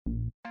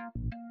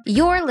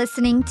You're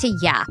listening to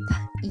YAP,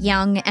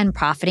 Young and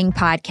Profiting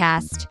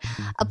Podcast,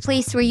 a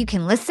place where you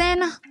can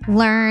listen,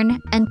 learn,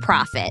 and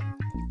profit.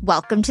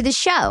 Welcome to the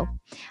show.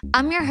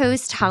 I'm your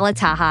host, Hala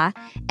Taha,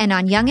 and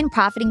on Young and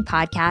Profiting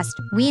Podcast,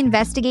 we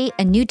investigate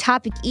a new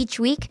topic each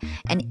week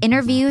and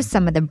interview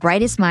some of the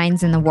brightest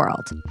minds in the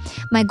world.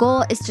 My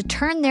goal is to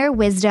turn their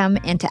wisdom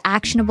into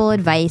actionable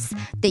advice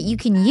that you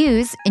can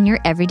use in your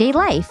everyday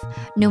life,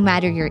 no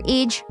matter your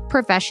age,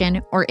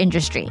 profession, or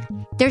industry.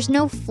 There's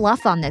no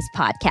fluff on this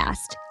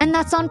podcast, and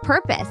that's on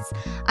purpose.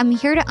 I'm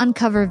here to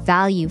uncover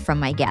value from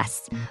my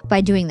guests by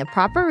doing the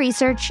proper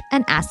research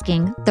and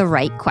asking the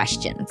right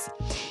questions.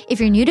 If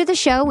you're new to the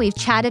show, we've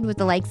chatted with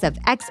the likes of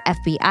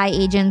ex-FBI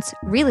agents,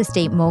 real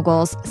estate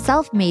moguls,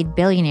 self-made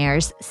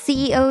billionaires,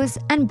 CEOs,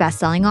 and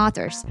best-selling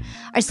authors.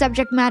 Our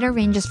subject matter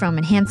ranges from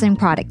enhancing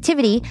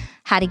productivity,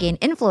 how to gain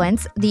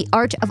influence, the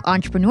art of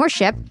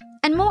entrepreneurship,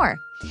 and more.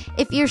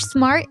 If you're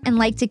smart and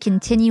like to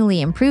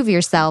continually improve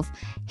yourself,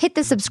 hit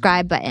the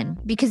subscribe button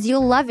because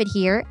you'll love it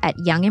here at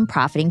Young and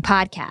Profiting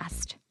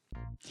Podcast.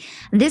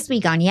 This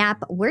week on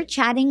YAP, we're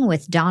chatting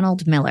with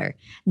Donald Miller.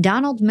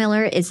 Donald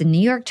Miller is a New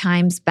York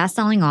Times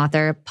bestselling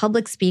author,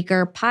 public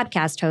speaker,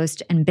 podcast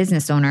host, and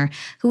business owner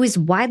who is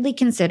widely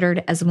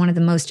considered as one of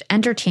the most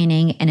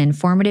entertaining and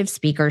informative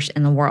speakers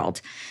in the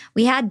world.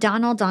 We had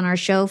Donald on our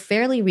show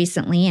fairly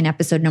recently in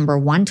episode number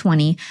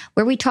 120,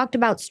 where we talked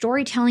about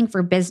storytelling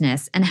for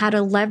business and how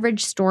to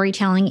leverage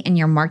storytelling in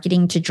your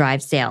marketing to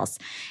drive sales.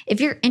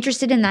 If you're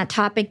interested in that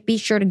topic, be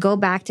sure to go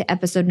back to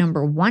episode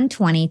number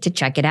 120 to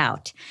check it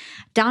out.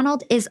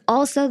 Donald is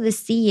also the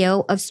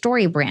CEO of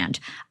StoryBrand,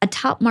 a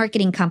top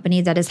marketing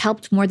company that has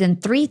helped more than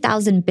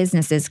 3,000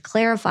 businesses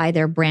clarify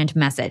their brand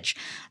message.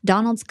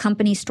 Donald's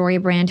company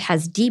StoryBrand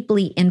has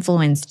deeply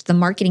influenced the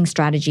marketing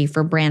strategy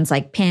for brands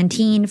like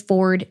Pantene,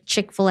 Ford,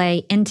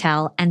 Chick-fil-A,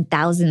 Intel, and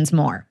thousands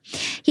more.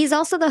 He's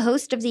also the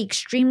host of the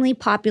extremely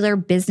popular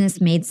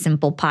Business Made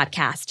Simple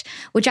podcast,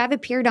 which I've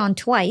appeared on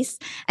twice,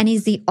 and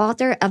he's the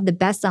author of the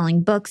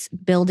best-selling books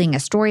Building a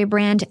Story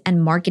Brand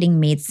and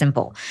Marketing Made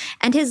Simple.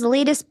 And his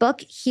latest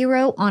book,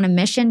 Hero on a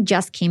Mission,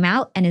 just came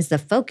out and is the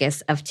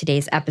focus of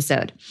today's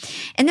episode.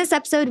 In this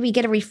episode, we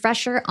get a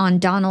refresher on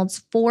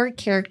Donald's 4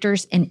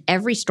 characters in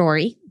every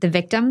story: the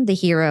victim, the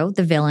hero,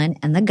 the villain,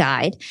 and the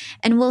guide.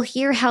 And we'll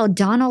hear how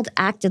Donald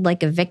acted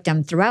like a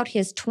victim throughout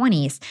his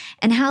 20s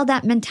and how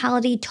that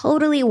mentality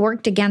totally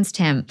worked against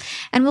him.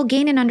 And we'll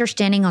gain an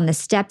understanding on the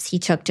steps he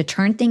took to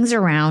turn things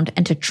around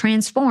and to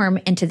transform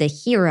into the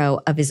hero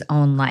of his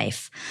own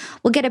life.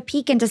 We'll get a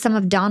peek into some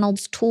of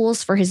Donald's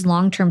tools for his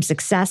long-term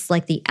success,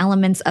 like the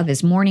elements of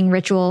his morning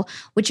ritual,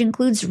 which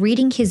includes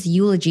reading his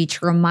eulogy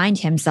to remind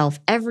himself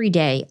every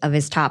day of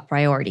his top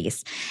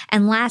priorities.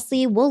 And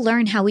lastly, we'll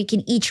learn how we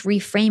can each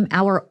reframe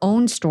our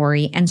own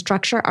story and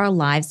structure our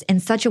lives in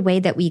such a way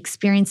that we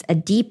experience a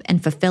deep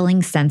and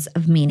fulfilling sense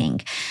of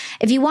meaning.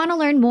 If you want to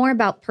learn more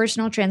about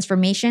personal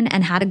transformation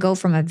and how to go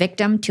from a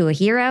victim to a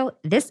hero,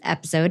 this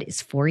episode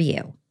is for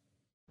you.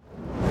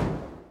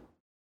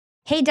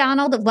 Hey,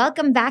 Donald,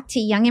 welcome back to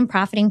Young and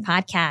Profiting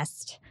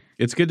Podcast.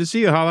 It's good to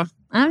see you, Hala.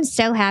 I'm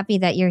so happy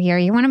that you're here.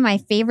 You're one of my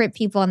favorite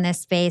people in this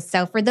space.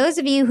 So for those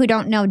of you who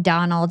don't know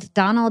Donald,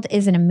 Donald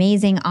is an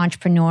amazing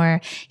entrepreneur.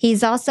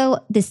 He's also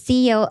the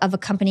CEO of a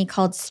company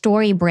called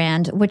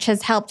StoryBrand, which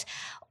has helped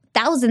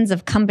thousands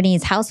of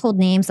companies, household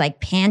names like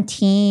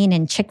Pantene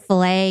and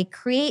Chick-fil-A,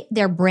 create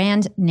their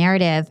brand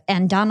narrative,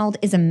 and Donald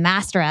is a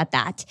master at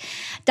that.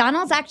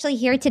 Donald's actually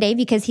here today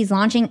because he's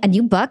launching a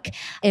new book.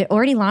 It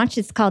already launched.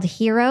 It's called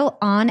Hero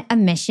on a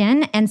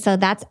Mission, and so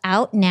that's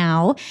out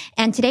now.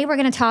 And today we're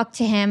going to talk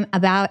to him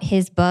about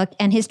his book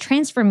and his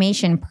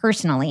transformation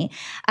personally.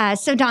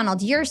 So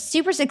Donald, you're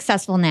super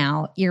successful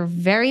now. You're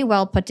very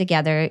well put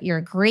together. You're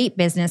a great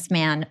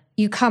businessman.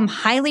 You come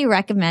highly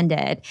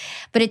recommended.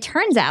 But it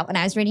turns out when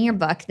I was reading your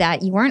book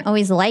that you weren't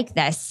always like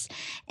this.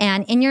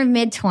 And in your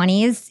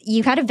mid-20s,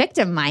 you had a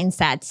victim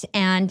mindset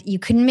and you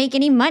couldn't make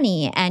any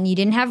money and you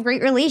didn't have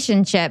great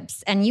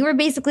relationships and you were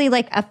basically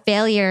like a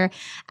failure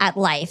at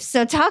life.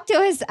 So talk to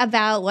us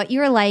about what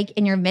you were like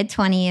in your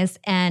mid-20s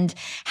and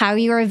how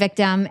you were a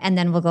victim, and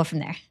then we'll go from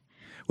there.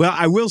 Well,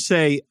 I will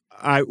say,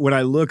 when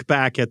I look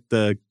back at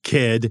the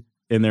kid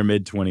in their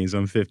mid-20s,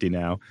 I'm 50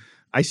 now,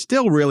 I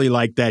still really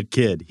like that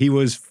kid. He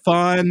was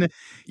fun.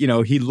 You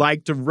know, he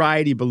liked to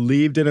write. He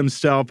believed in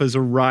himself as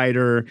a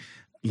writer.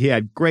 He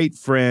had great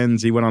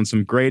friends. He went on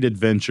some great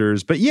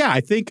adventures. But yeah,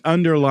 I think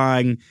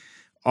underlying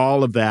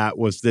all of that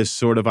was this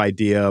sort of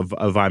idea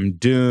of I'm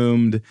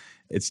doomed.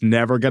 It's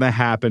never going to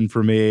happen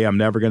for me. I'm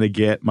never going to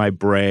get my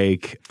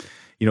break.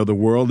 You know, the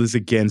world is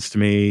against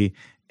me.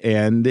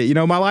 And, you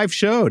know, my life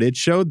showed. It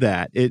showed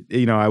that.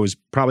 I was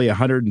probably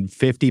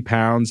 150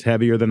 pounds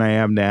heavier than I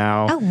am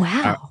now. Oh,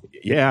 wow.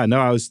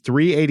 I was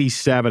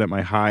 387 at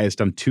my highest.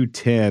 I'm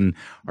 210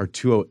 or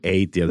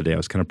 208 the other day. I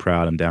was kind of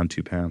proud. I'm down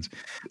 2 pounds.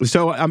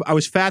 So I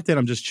was fat then.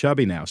 I'm just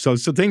chubby now. So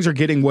things are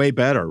getting way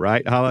better,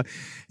 right, Hala?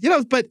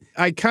 But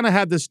I kind of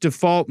had this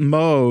default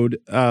mode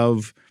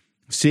of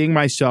seeing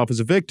myself as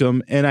a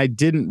victim, and I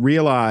didn't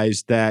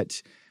realize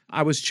that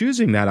I was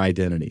choosing that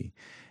identity.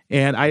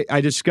 And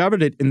I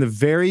discovered it in the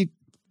very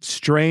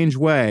strange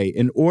way,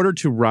 in order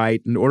to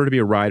write, in order to be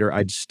a writer,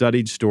 I'd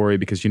studied story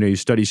because, you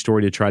study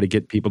story to try to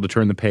get people to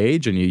turn the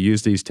page, and you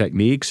use these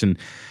techniques. And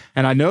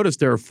I noticed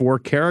there are 4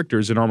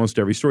 characters in almost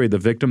every story: the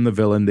victim, the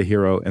villain, the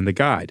hero, and the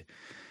guide.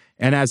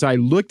 And as I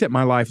looked at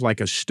my life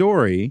like a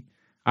story,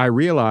 I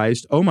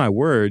realized, oh my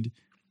word,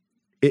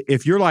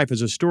 if your life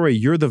is a story,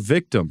 you're the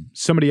victim.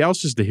 Somebody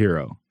else is the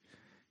hero.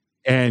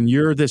 And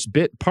you're this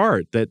bit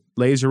part that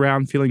lays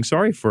around feeling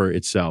sorry for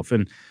itself.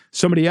 And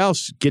somebody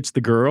else gets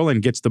the girl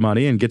and gets the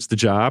money and gets the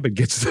job and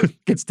gets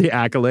the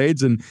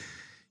accolades. And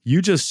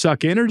you just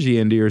suck energy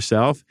into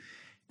yourself.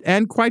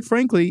 And quite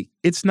frankly,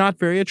 it's not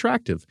very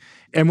attractive.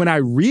 And when I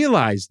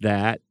realized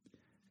that,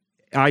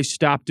 I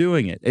stopped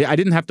doing it. I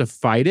didn't have to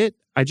fight it.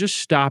 I just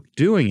stopped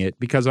doing it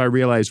because I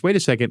realized, wait a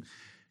second,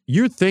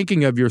 you're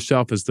thinking of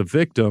yourself as the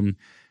victim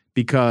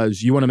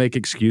because you want to make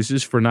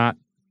excuses for not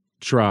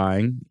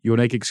trying. You want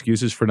to make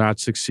excuses for not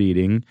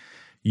succeeding.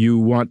 You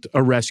want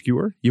a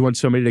rescuer. You want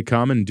somebody to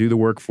come and do the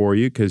work for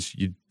you because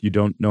you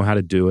don't know how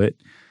to do it.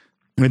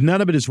 And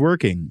none of it is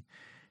working.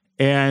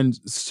 And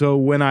so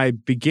when I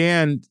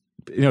began,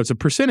 it's a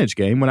percentage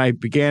game. When I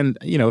began,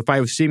 if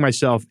I was seeing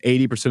myself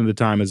 80% of the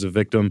time as a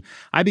victim,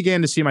 I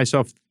began to see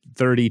myself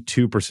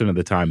 32% of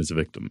the time as a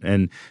victim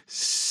and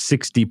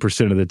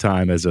 60% of the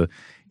time as a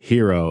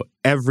hero.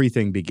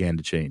 Everything began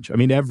to change. I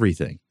mean,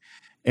 everything.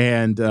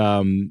 And,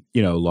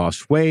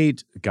 lost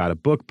weight, got a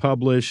book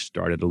published,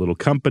 started a little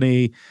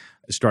company,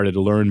 started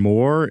to learn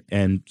more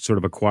and sort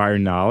of acquire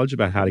knowledge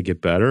about how to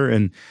get better.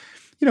 And,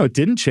 it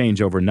didn't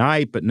change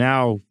overnight, but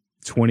now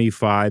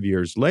 25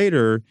 years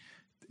later,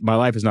 my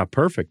life is not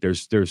perfect.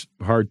 There's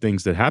hard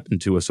things that happen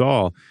to us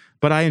all,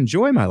 but I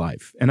enjoy my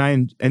life.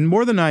 And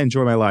more than I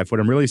enjoy my life, what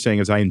I'm really saying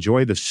is I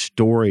enjoy the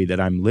story that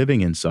I'm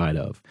living inside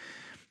of.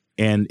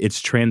 And it's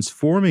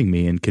transforming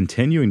me and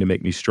continuing to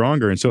make me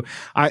stronger. And so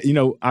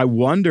I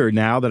wonder,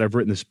 now that I've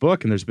written this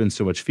book and there's been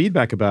so much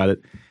feedback about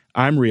it,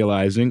 I'm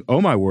realizing,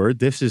 oh my word,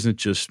 this isn't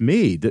just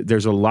me.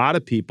 There's a lot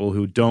of people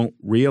who don't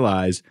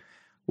realize,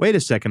 wait a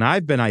second,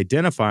 I've been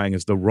identifying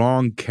as the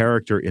wrong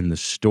character in the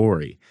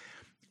story.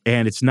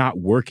 And it's not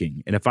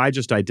working. And if I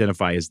just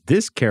identify as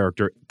this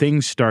character,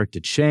 things start to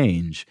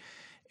change.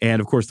 And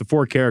of course, the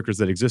 4 characters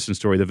that exist in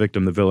story, the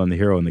victim, the villain, the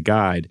hero, and the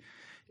guide,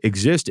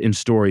 exist in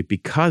story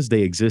because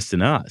they exist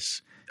in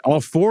us.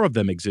 All 4 of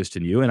them exist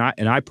in you, and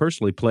I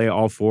personally play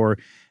all 4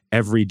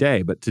 every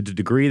day. But to the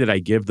degree that I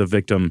give the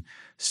victim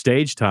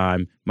stage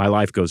time, my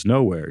life goes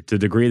nowhere. To the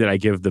degree that I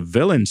give the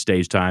villain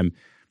stage time,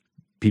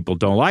 people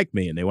don't like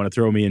me and they want to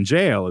throw me in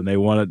jail and they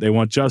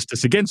want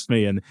justice against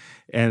me.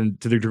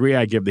 And to the degree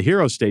I give the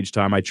hero stage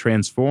time, I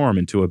transform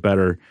into a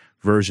better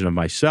version of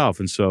myself.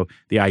 And so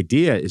the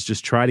idea is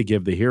just try to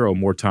give the hero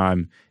more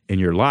time in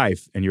your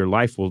life, and your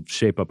life will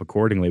shape up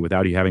accordingly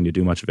without you having to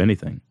do much of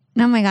anything.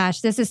 Oh my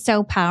gosh, this is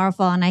so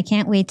powerful. And I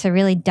can't wait to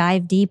really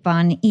dive deep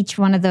on each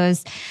one of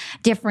those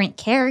different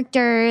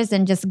characters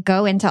and just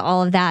go into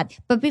all of that.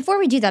 But before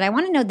we do that, I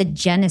want to know the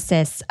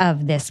genesis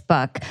of this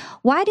book.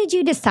 Why did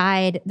you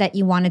decide that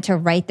you wanted to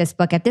write this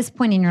book at this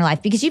point in your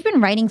life? Because you've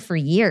been writing for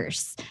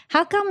years.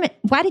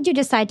 Why did you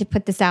decide to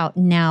put this out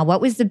now?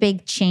 What was the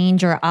big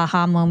change or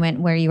aha moment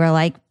where you were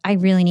like, I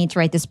really need to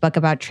write this book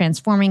about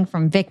transforming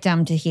from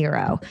victim to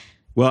hero?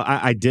 Well,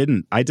 I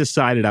didn't. I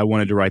decided I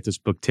wanted to write this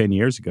book 10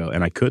 years ago,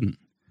 and I couldn't.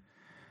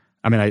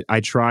 I mean, I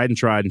tried and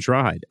tried and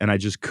tried, and I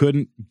just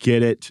couldn't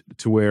get it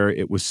to where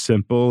it was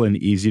simple and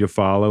easy to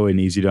follow and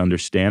easy to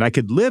understand. I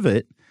could live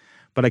it,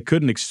 but I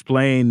couldn't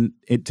explain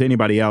it to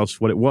anybody else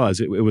what it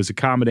was. It was a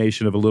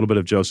combination of a little bit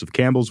of Joseph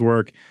Campbell's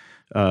work,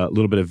 a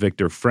little bit of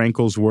Viktor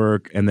Frankl's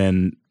work, and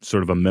then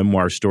sort of a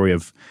memoir story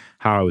of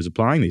how I was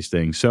applying these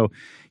things. So,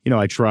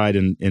 I tried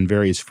in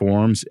various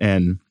forms,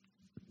 and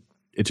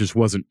it just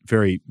wasn't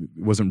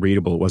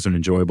readable. It wasn't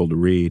enjoyable to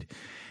read.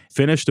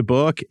 Finished the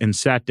book and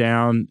sat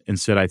down and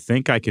said, I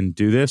think I can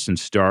do this, and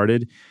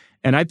started.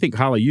 And I think,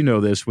 Holly, you know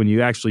this, when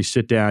you actually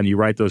sit down, you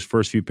write those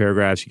first few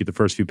paragraphs, you get the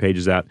first few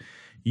pages out,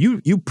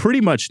 you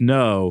pretty much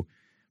know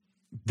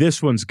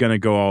this one's going to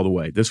go all the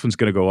way. This one's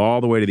going to go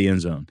all the way to the end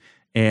zone.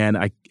 And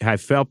I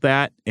felt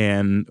that,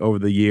 and over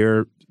the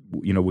year,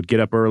 would get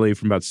up early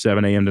from about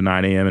 7 a.m. to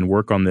 9 a.m. and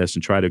work on this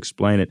and try to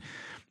explain it.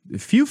 A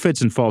few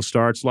fits and false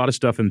starts, a lot of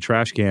stuff in the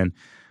trash can,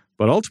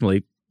 but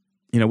ultimately,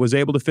 was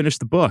able to finish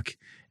the book.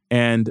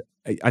 And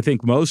I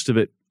think most of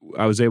it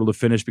I was able to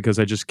finish because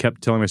I just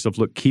kept telling myself,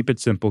 look, keep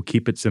it simple,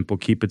 keep it simple,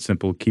 keep it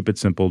simple, keep it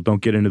simple.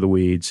 Don't get into the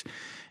weeds.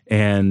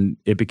 And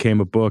it became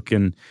a book,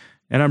 and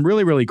I'm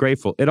really, really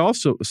grateful.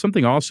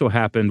 Something also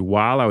happened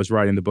while I was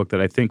writing the book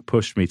that I think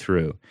pushed me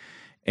through.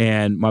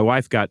 And my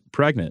wife got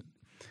pregnant,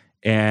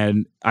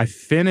 and I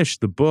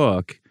finished the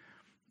book,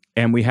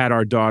 and we had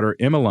our daughter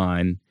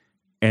Emmeline.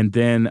 And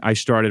then I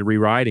started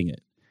rewriting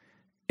it.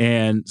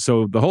 And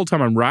so the whole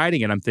time I'm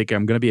writing it, I'm thinking,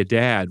 I'm going to be a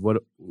dad. What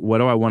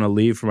do I want to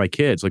leave for my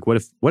kids? Like, what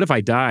if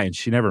I die and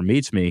she never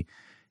meets me?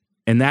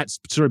 And that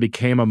sort of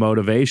became a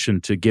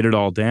motivation to get it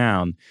all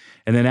down.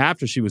 And then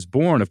after she was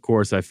born, of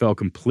course, I fell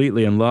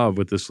completely in love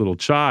with this little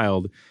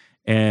child.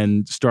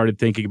 and started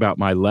thinking about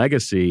my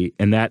legacy,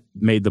 and that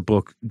made the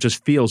book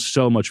just feel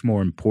so much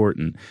more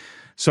important.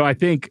 So I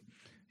think,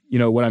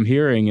 what I'm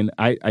hearing, and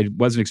I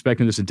wasn't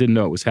expecting this and didn't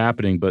know it was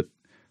happening, but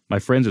my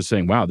friends are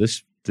saying, wow,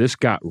 this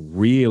got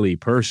really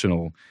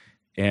personal,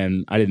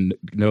 and I didn't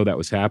know that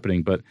was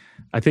happening. But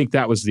I think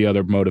that was the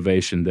other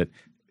motivation, that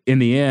in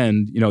the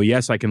end,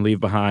 yes, I can leave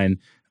behind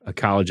a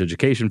college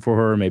education for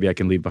her. Maybe I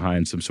can leave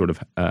behind some sort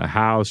of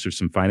house or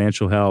some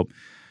financial help.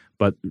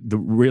 But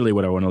really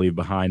what I want to leave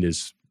behind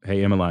is,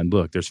 hey, Emmeline,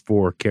 look, there's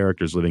 4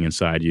 characters living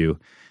inside you,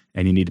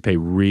 and you need to pay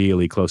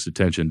really close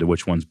attention to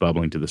which one's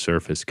bubbling to the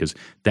surface, because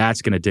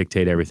that's going to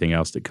dictate everything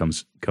else that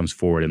comes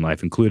forward in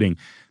life, including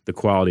the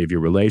quality of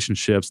your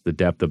relationships, the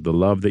depth of the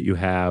love that you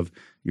have,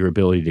 your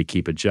ability to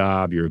keep a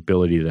job, your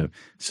ability to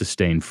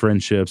sustain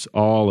friendships.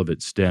 All of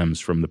it stems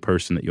from the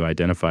person that you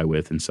identify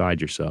with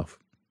inside yourself.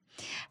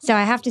 So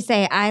I have to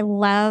say, I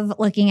love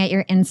looking at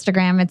your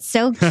Instagram. It's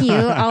so cute.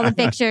 All the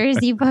pictures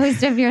you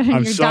post of your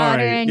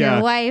daughter and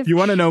your wife. If you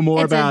want to know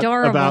more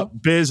adorable.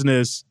 about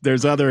business,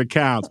 there's other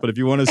accounts. But if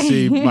you want to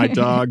see my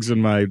dogs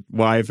and my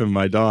wife and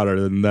my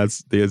daughter, then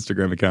that's the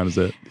Instagram account is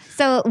it.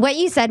 So what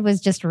you said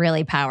was just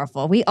really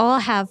powerful. We all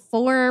have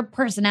 4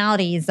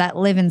 personalities that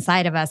live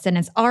inside of us, and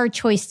it's our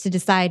choice to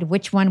decide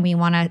which one we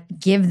want to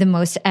give the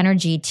most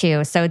energy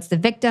to. So it's the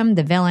victim,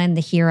 the villain,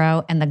 the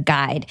hero, and the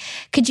guide.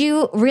 Could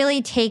you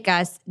really take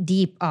us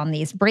deep on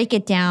these? Break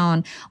it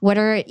down. What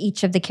are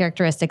each of the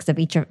characteristics of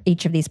each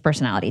of these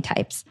personality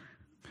types?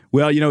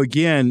 Well,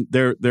 again,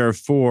 there are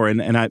 4,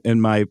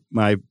 and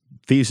my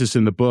thesis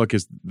in the book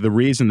is the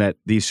reason that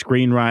these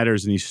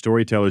screenwriters and these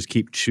storytellers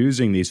keep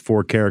choosing these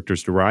 4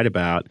 characters to write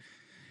about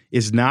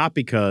is not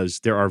because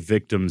there are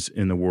victims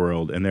in the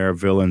world and there are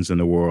villains in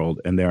the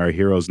world and there are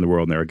heroes in the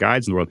world and there are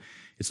guides in the world.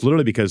 It's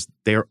literally because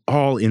they're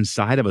all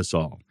inside of us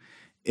all.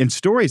 In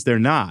stories, they're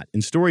not.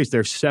 In stories,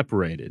 they're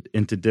separated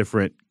into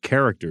different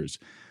characters.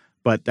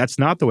 But that's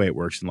not the way it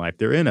works in life.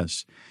 They're in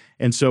us.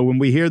 And so when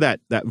we hear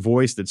that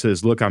voice that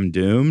says, look, I'm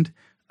doomed,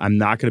 I'm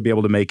not going to be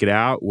able to make it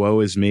out,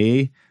 woe is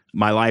me,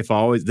 my life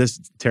always, this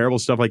terrible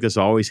stuff like this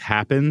always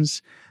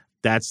happens,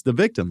 that's the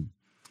victim.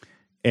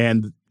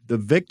 And the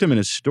victim in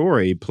a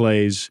story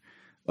plays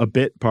a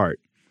bit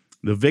part.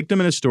 The victim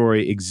in a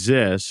story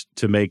exists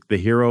to make the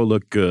hero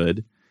look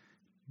good,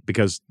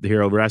 because the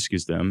hero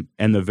rescues them,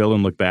 and the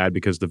villain look bad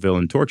because the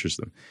villain tortures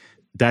them.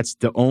 That's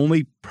the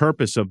only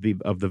purpose of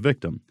the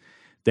victim.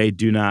 They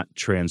do not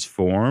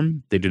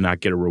transform. They do not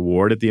get a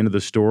reward at the end of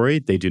the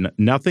story.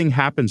 Nothing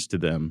happens to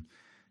them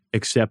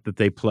except that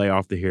they play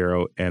off the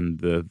hero and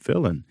the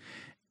villain.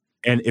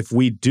 And if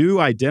we do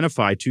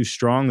identify too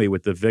strongly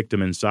with the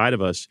victim inside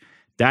of us,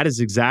 that is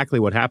exactly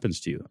what happens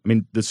to you. I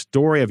mean, the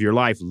story of your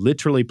life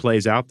literally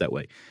plays out that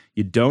way.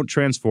 You don't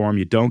transform.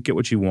 You don't get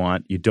what you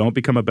want. You don't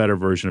become a better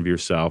version of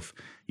yourself.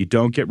 You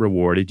don't get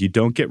rewarded. You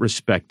don't get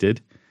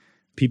respected.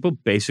 People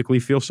basically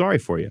feel sorry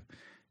for you.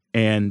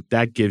 And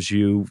that gives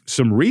you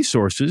some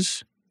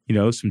resources,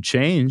 some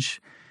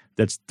change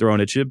that's thrown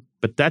at you,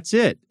 but that's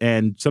it.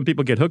 And some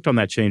people get hooked on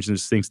that change and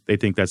they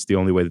think that's the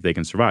only way that they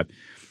can survive.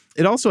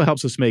 It also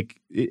helps us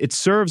it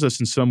serves us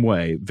in some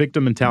way.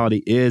 Victim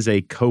mentality is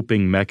a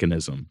coping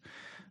mechanism.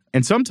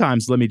 And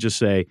sometimes, let me just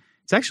say,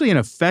 it's actually an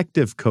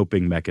effective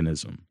coping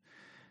mechanism.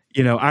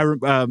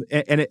 And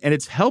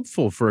it's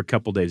helpful for a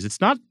couple days.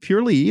 It's not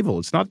purely evil.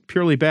 It's not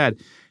purely bad.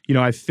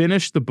 I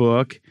finished the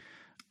book.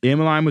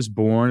 Emmeline was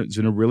born. It was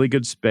in a really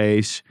good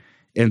space.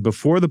 And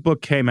before the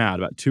book came out,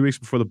 about 2 weeks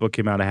before the book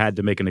came out, I had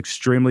to make an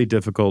extremely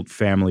difficult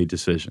family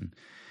decision.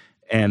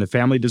 And the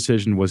family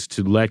decision was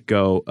to let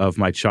go of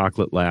my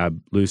chocolate lab,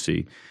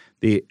 Lucy.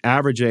 The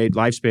average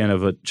lifespan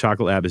of a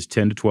chocolate lab is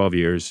 10 to 12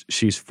 years.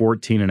 She's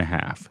 14 and a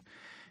half.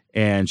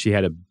 And she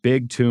had a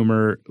big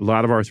tumor, a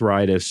lot of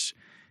arthritis,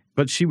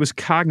 but she was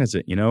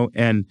cognizant,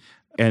 and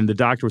the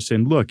doctor was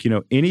saying, look,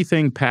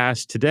 anything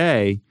past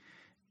today,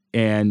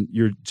 and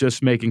you're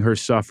just making her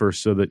suffer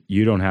so that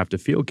you don't have to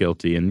feel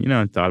guilty. And,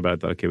 I thought,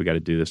 okay, we got to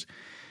do this.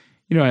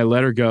 I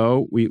let her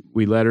go. We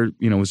let her,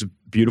 it was a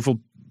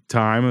beautiful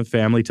time, a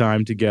family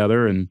time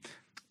together, and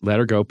let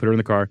her go, put her in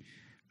the car.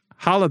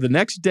 Hala, the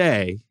next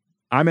day,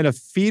 I'm in a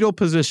fetal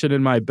position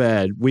in my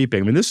bed,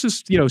 weeping. I mean, this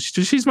is,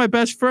 she's my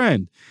best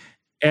friend.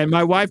 And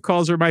my wife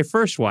calls her my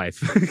first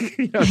wife.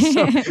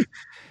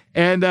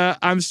 And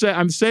I'm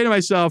saying to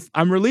myself,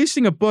 I'm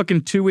releasing a book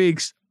in 2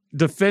 weeks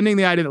defending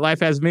the idea that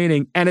life has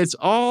meaning, and it's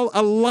all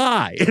a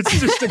lie. It's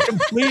just a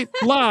complete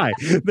lie.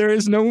 There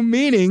is no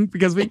meaning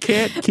because we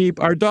can't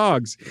keep our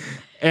dogs.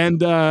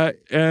 And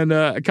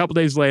a couple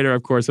days later,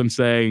 of course, I'm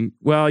saying,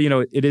 well,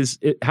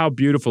 how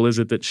beautiful is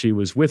it that she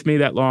was with me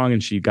that long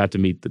and she got to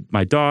meet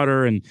my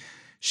daughter, and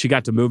she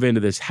got to move into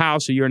this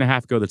house a year and a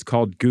half ago that's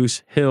called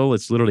Goose Hill.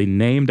 It's literally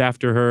named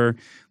after her,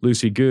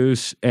 Lucy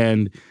Goose.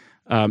 And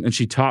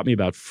she taught me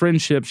about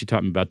friendship. She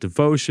taught me about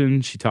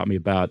devotion. She got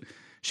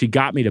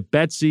me to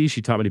Betsy.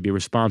 She taught me to be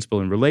responsible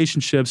in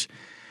relationships.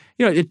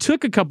 It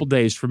took a couple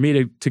days for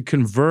me to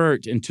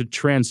convert and to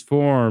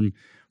transform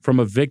from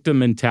a victim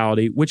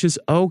mentality, which is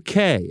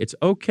okay. It's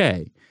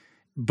okay.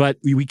 But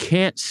we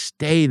can't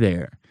stay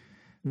there.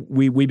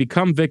 we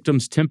become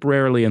victims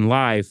temporarily in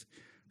life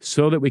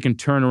so that we can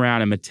turn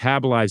around and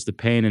metabolize the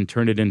pain and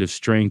turn it into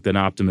strength and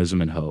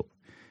optimism and hope.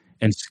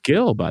 And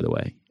skill, by the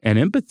way, and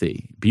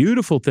empathy.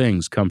 Beautiful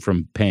things come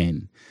from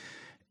pain.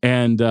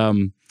 And,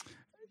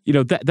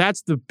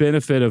 that's the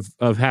benefit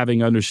of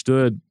having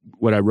understood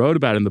what I wrote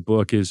about in the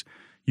book is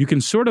you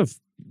can sort of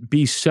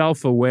be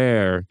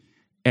self-aware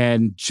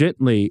and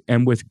gently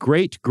and with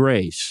great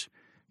grace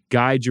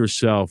guide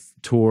yourself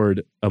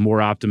toward a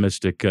more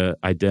optimistic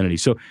identity.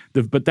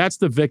 But that's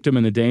the victim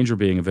and the danger of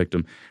being a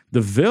victim.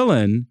 The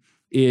villain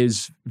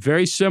is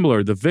very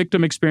similar. The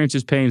victim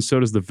experiences pain, so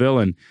does the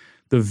villain.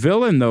 The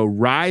villain, though,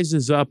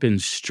 rises up in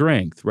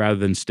strength rather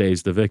than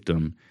stays the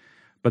victim.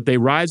 But they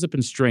rise up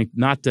in strength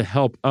not to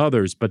help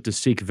others, but to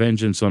seek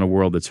vengeance on a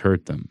world that's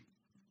hurt them.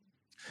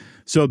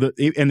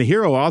 And the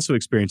hero also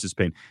experiences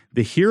pain.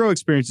 The hero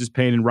experiences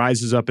pain and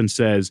rises up and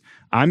says,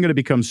 I'm going to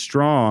become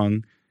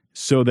strong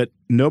so that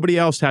nobody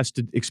else has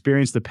to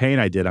experience the pain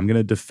I did. I'm going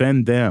to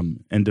defend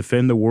them and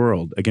defend the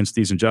world against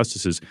these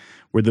injustices.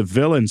 Where the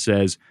villain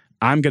says,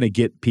 I'm going to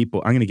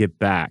get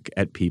back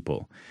at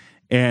people.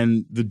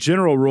 And the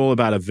general rule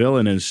about a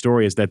villain in a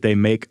story is that they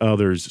make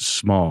others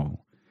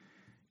small.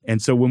 And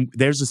so when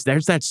there's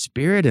that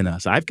spirit in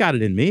us. I've got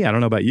it in me. I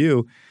don't know about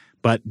you,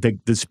 but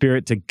the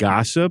spirit to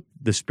gossip,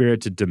 the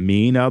spirit to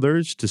demean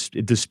others,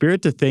 the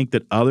spirit to think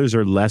that others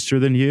are lesser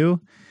than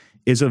you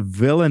is a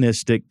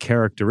villainistic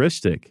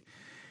characteristic.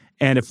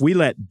 And if we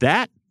let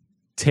that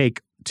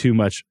take too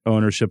much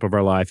ownership of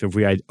our life, if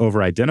we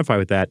over-identify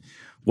with that,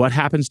 what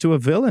happens to a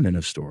villain in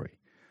a story?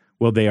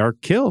 Well, they are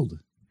killed.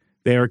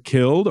 They are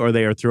killed or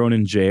they are thrown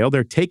in jail.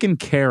 They're taken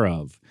care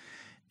of.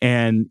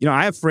 And,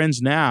 I have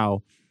friends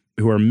now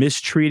who are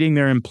mistreating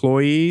their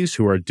employees,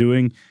 who are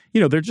doing,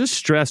 they're just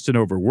stressed and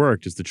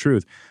overworked is the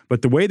truth.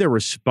 But the way they're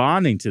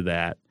responding to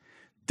that,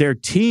 their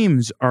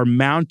teams are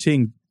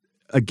mounting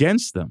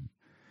against them.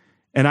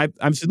 And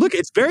I'm saying, look,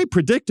 it's very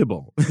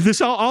predictable.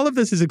 All of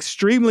this is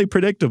extremely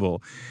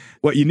predictable.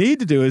 What you need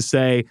to do is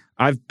say,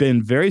 I've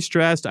been very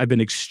stressed. I've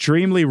been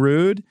extremely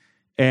rude.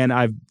 And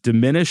I've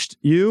diminished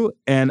you,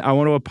 and I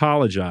want to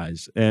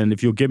apologize. And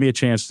if you'll give me a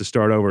chance to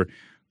start over,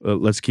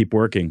 let's keep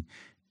working.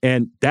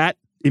 And that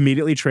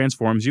immediately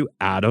transforms you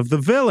out of the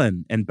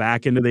villain and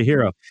back into the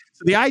hero.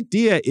 So the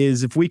idea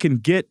is if we can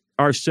get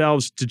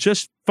ourselves to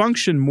just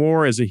function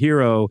more as a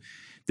hero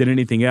than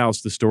anything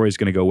else, the story is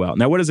going to go well.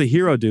 Now, what does a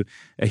hero do?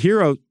 A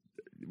hero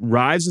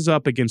rises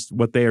up against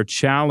what they are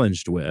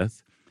challenged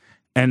with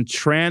and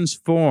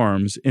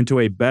transforms into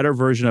a better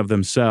version of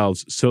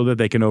themselves so that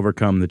they can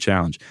overcome the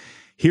challenge.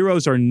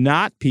 Heroes are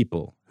not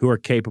people who are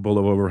capable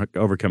of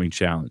overcoming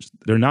challenge.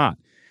 They're not.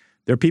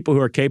 They're people who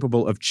are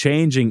capable of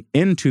changing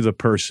into the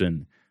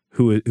person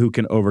who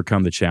can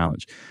overcome the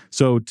challenge.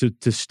 So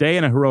to stay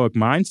in a heroic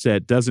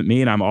mindset doesn't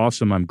mean I'm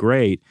awesome, I'm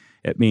great.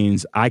 It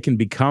means I can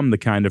become the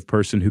kind of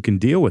person who can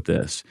deal with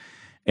this.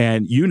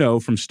 And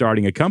from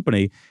starting a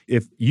company,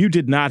 if you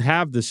did not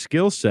have the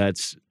skill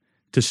sets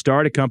to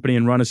start a company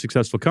and run a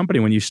successful company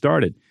when you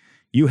started,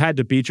 you had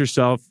to beat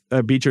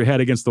your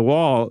head against the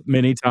wall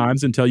many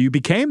times until you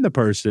became the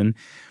person.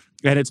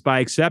 And it's by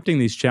accepting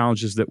these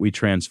challenges that we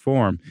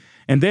transform.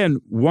 And then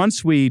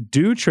once we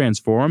do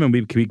transform and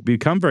we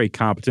become very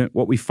competent,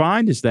 what we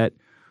find is that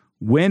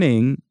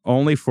winning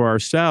only for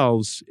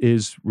ourselves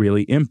is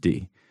really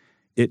empty.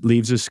 It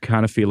leaves us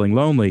kind of feeling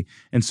lonely.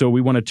 And so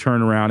we want to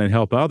turn around and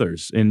help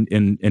others. And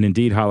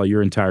indeed, Hala,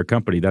 your entire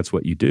company, that's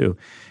what you do.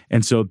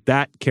 And so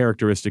that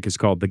characteristic is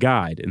called the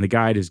guide. And the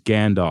guide is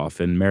Gandalf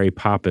and Mary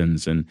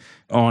Poppins and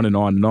on and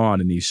on and on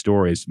in these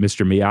stories.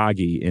 Mr.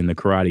 Miyagi in The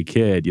Karate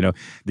Kid,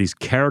 these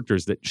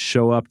characters that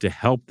show up to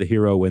help the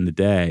hero win the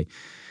day.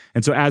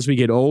 And so as we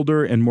get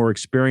older and more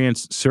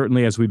experienced,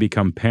 certainly as we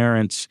become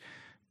parents,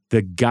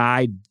 the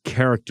guide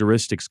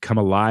characteristics come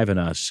alive in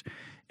us.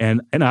 And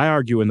I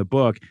argue in the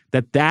book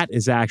that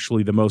is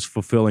actually the most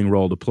fulfilling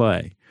role to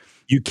play.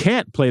 You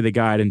can't play the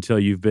guide until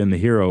you've been the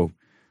hero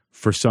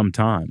for some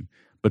time,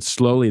 but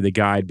slowly the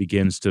guide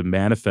begins to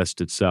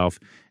manifest itself,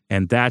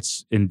 and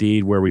that's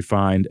indeed where we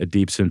find a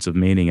deep sense of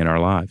meaning in our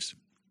lives.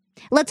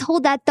 Let's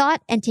hold that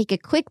thought and take a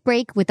quick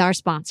break with our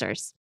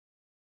sponsors.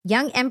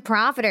 Young and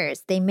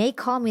Profiters, they may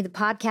call me the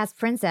podcast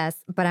princess,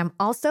 but I'm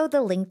also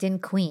the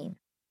LinkedIn queen.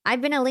 I've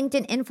been a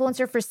LinkedIn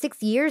influencer for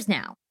 6 years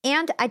now,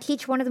 and I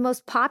teach one of the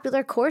most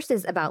popular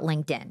courses about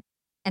LinkedIn.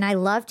 And I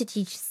love to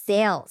teach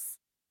sales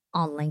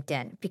on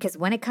LinkedIn because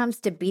when it comes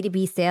to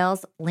B2B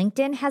sales,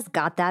 LinkedIn has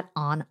got that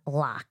on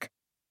lock.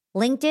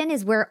 LinkedIn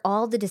is where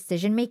all the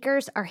decision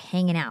makers are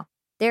hanging out.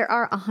 There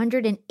are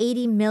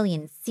 180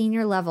 million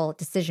senior level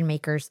decision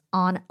makers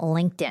on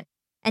LinkedIn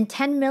and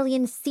 10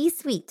 million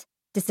C-suite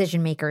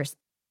decision makers.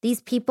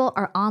 These people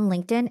are on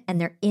LinkedIn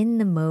and they're in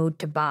the mode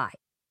to buy.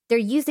 They're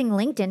using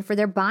LinkedIn for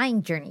their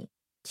buying journey,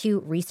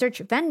 to research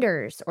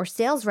vendors or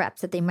sales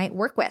reps that they might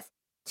work with,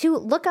 to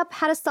look up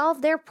how to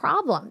solve their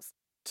problems,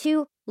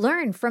 to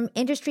learn from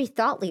industry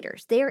thought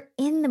leaders. They are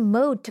in the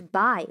mode to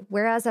buy,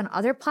 whereas on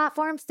other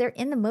platforms, they're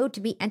in the mode to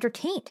be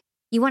entertained.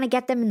 You want to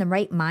get them in the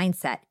right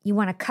mindset. You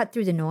want to cut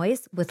through the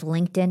noise with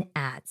LinkedIn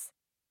ads.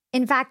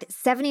 In fact,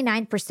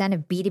 79%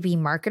 of B2B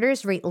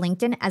marketers rate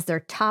LinkedIn as their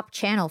top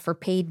channel for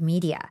paid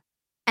media.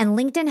 And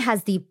LinkedIn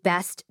has the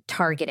best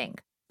targeting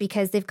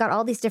because they've got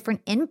all these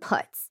different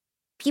inputs.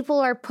 People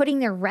are putting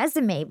their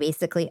resume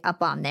basically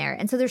up on there.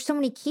 And so there's so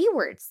many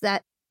keywords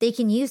that they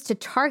can use to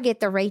target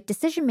the right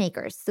decision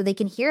makers so they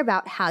can hear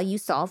about how you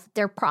solve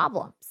their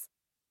problems.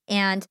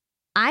 And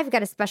I've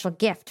got a special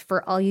gift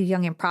for all you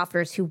young and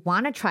profiters who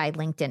want to try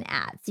LinkedIn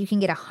ads. You can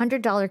get a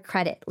 $100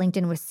 credit.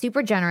 LinkedIn was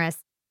super generous.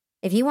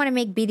 If you want to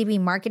make B2B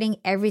marketing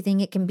everything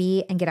it can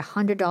be and get a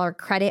 $100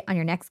 credit on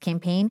your next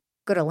campaign,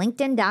 go to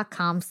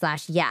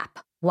linkedin.com/yap,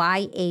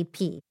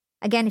 Y-A-P.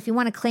 Again, if you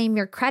want to claim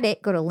your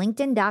credit, go to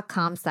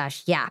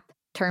linkedin.com/yap.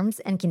 Terms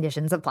and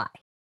conditions apply.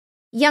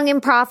 Young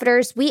and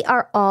profiters, we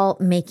are all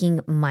making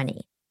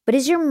money. But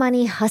is your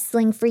money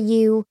hustling for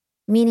you?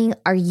 Meaning,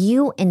 are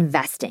you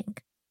investing?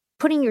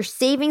 Putting your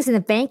savings in the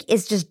bank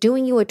is just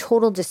doing you a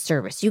total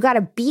disservice. You got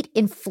to beat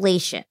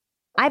inflation.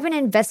 I've been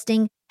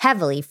investing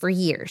heavily for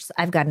years.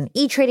 I've got an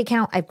E-Trade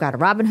account. I've got a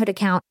Robinhood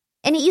account.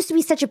 And it used to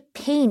be such a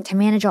pain to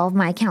manage all of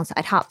my accounts.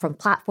 I'd hop from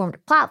platform to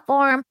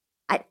platform.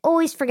 I'd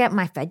always forget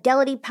my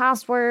Fidelity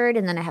password,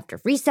 and then I have to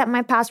reset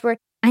my password.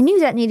 I knew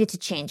that needed to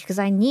change because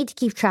I need to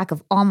keep track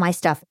of all my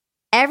stuff.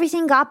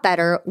 Everything got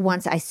better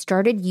once I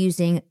started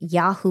using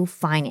Yahoo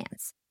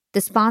Finance,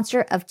 the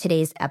sponsor of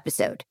today's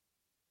episode.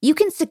 You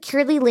can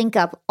securely link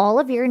up all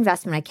of your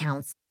investment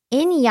accounts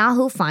in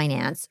Yahoo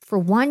Finance for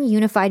one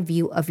unified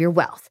view of your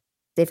wealth.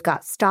 They've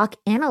got stock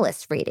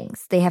analyst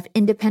ratings. They have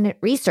independent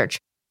research.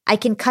 I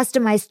can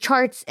customize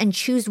charts and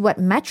choose what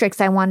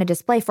metrics I want to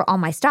display for all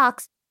my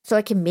stocks so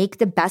I can make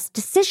the best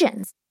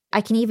decisions.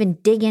 I can even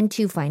dig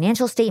into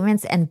financial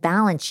statements and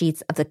balance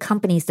sheets of the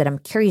companies that I'm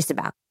curious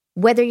about.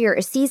 Whether you're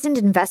a seasoned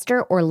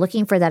investor or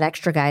looking for that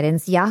extra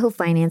guidance, Yahoo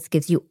Finance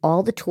gives you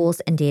all the tools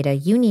and data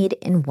you need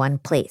in one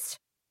place.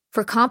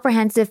 For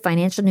comprehensive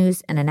financial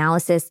news and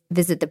analysis,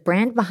 visit the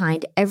brand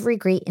behind every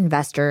great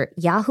investor,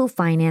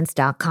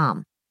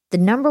 yahoofinance.com, the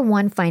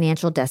 #1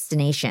 financial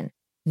destination,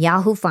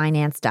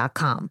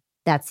 yahoofinance.com.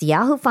 That's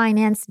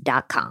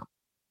yahoofinance.com.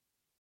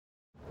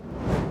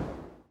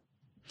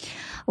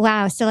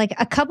 Wow. So like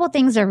a couple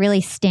things are really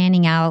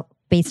standing out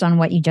based on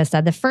what you just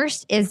said. The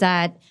first is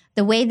that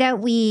the way that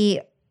we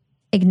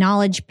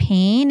acknowledge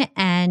pain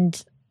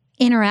and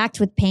interact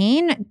with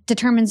pain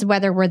determines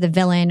whether we're the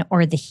villain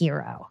or the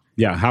hero.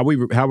 Yeah, how we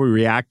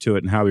react to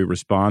it and how we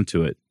respond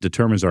to it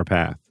determines our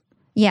path.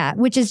 Yeah,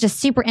 which is just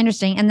super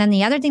interesting. And then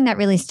the other thing that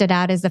really stood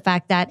out is the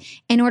fact that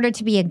in order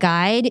to be a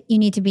guide, you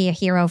need to be a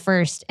hero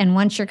first. And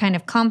once you're kind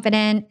of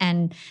confident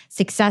and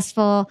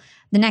successful,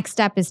 the next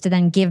step is to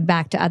then give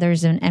back to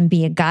others and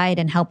be a guide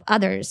and help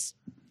others,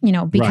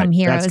 become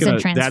heroes and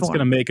transform. That's going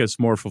to make us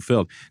more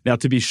fulfilled. Now,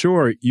 to be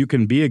sure, you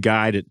can be a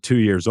guide at 2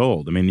 years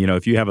old. I mean,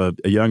 if you have a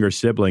younger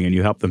sibling and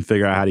you help them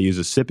figure out how to use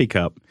a sippy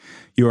cup,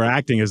 you are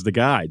acting as the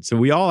guide. So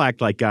we all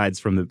act like guides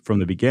from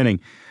the beginning.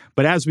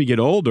 But as we get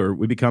older,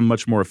 we become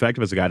much more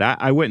effective as a guide.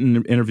 I went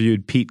and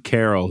interviewed Pete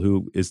Carroll,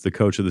 who is the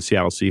coach of the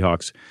Seattle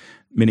Seahawks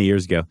many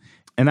years ago.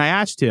 And I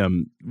asked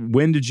him,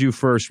 when did you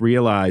first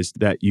realize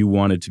that you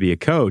wanted to be a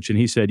coach? And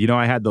he said,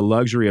 I had the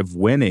luxury of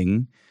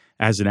winning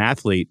as an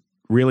athlete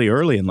really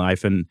early in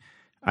life. And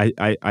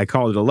I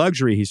call it a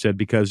luxury, he said,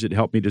 because it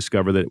helped me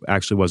discover that it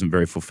actually wasn't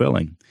very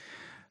fulfilling.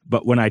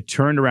 But when I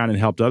turned around and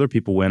helped other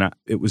people win,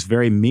 it was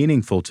very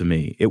meaningful to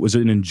me. It was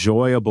an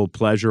enjoyable,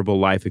 pleasurable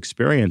life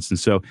experience. And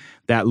so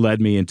that led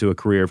me into a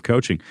career of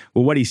coaching.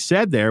 Well, what he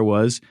said there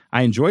was,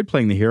 I enjoyed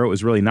playing the hero. It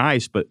was really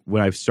nice. But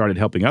when I started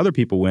helping other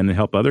people win and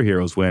help other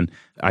heroes win,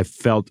 I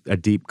felt a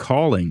deep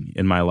calling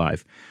in my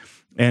life.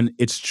 And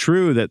it's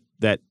true that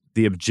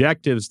the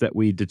objectives that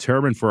we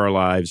determine for our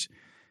lives,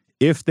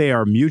 if they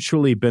are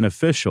mutually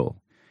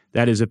beneficial,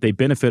 that is, if they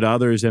benefit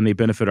others and they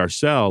benefit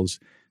ourselves,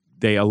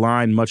 they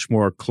align much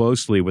more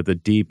closely with a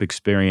deep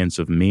experience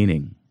of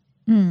meaning.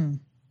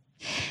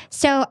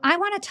 So I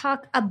want to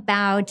talk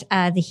about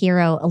the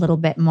hero a little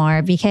bit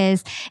more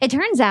because it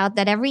turns out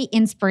that every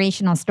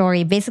inspirational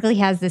story basically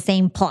has the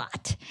same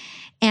plot.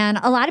 And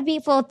a lot of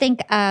people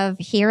think of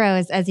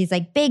heroes as these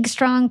like big,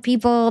 strong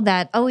people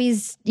that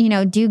always,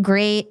 do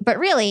great. But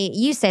really,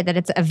 you say that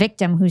it's a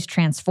victim who's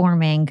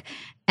transforming.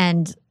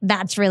 And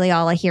that's really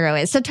all a hero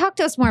is. So talk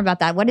to us more about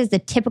that. What is the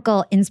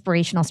typical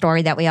inspirational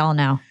story that we all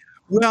know?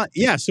 Well,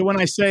 yeah. So when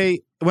I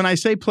say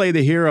play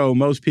the hero,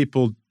 most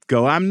people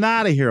go, I'm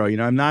not a hero.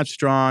 I'm not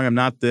strong. I'm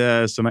not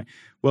this.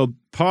 Well,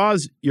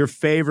 pause your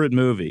favorite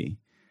movie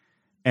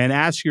and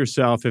ask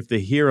yourself if the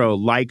hero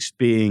likes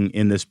being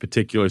in this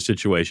particular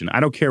situation. I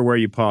don't care where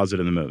you pause it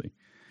in the movie.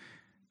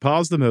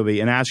 Pause the movie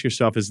and ask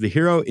yourself, is the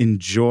hero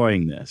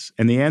enjoying this?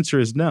 And the answer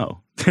is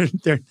no.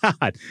 They're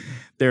not.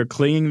 They're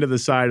clinging to the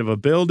side of a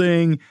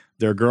building.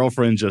 Their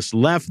girlfriend just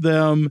left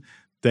them.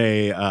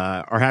 They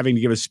are having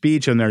to give a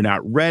speech and they're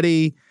not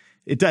ready.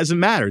 It doesn't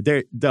matter.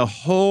 The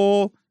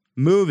whole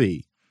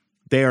movie,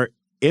 they are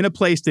in a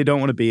place they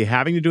don't want to be,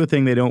 having to do a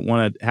thing they don't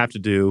want to have to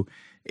do,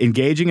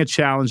 engaging a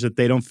challenge that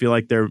they don't feel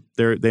like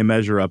they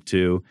measure up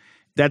to.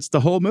 That's the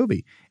whole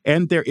movie.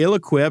 And they're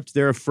ill-equipped.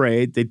 They're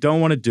afraid. They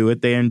don't want to do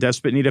it. They're in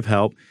desperate need of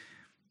help.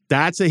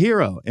 That's a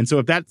hero. And so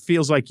if that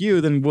feels like you,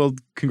 then well,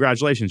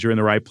 congratulations, you're in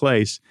the right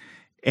place.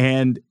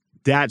 And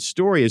that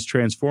story is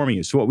transforming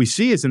you. So what we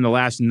see is in the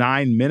last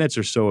 9 minutes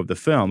or so of the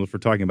film, if we're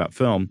talking about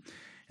film,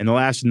 in the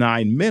last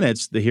 9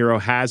 minutes, the hero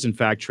has in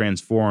fact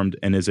transformed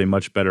and is a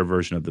much better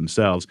version of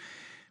themselves.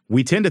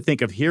 We tend to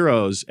think of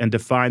heroes and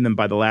define them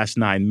by the last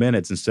 9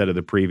 minutes instead of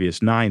the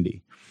previous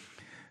 90.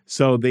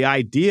 So the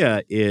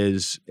idea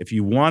is if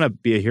you want to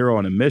be a hero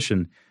on a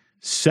mission,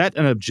 set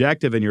an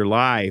objective in your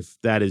life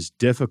that is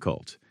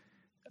difficult,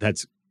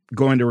 that's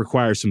going to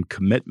require some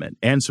commitment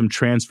and some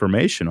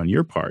transformation on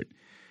your part,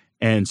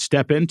 and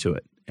step into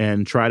it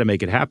and try to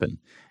make it happen.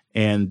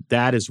 And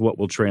that is what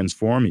will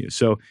transform you.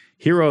 So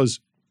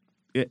heroes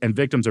and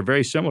victims are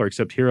very similar,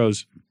 except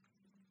heroes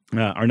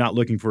are not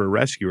looking for a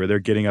rescuer. They're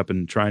getting up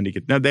and trying to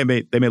get. Now they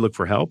may look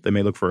for help. They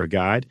may look for a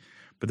guide,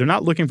 but they're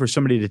not looking for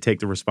somebody to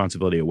take the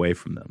responsibility away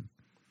from them.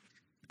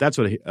 That's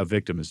what a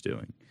victim is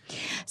doing.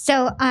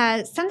 So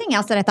something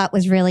else that I thought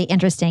was really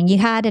interesting, you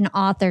had an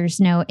author's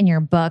note in your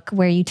book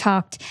where you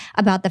talked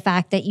about the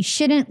fact that you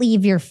shouldn't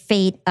leave your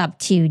fate up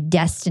to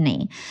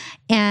destiny.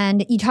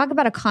 And you talk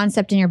about a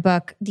concept in your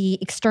book, the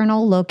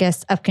external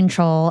locus of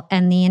control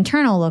and the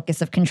internal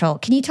locus of control.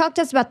 Can you talk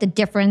to us about the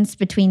difference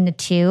between the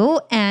two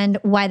and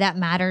why that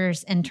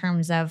matters in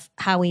terms of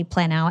how we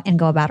plan out and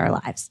go about our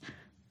lives?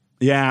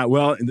 Yeah,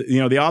 well,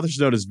 the author's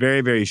note is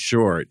very, very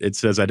short. It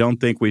says, I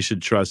don't think we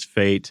should trust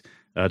fate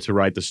to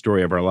write the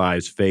story of our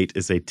lives. Fate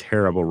is a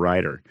terrible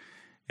writer.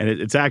 And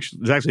it's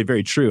actually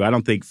very true. I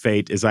don't think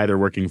fate is either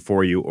working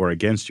for you or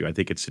against you. I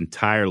think it's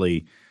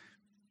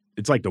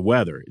like the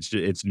weather.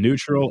 It's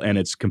neutral and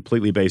it's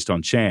completely based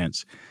on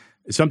chance.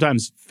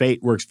 Sometimes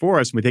fate works for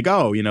us and we think,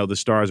 the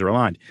stars are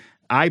aligned.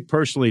 I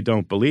personally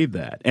don't believe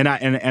that. And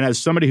as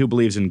somebody who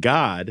believes in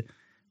God,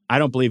 I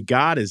don't believe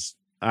God is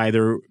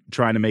either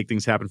trying to make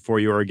things happen for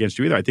you or against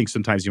you either. I think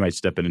sometimes you might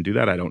step in and do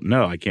that. I don't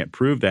know. I can't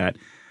prove that.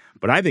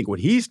 But I think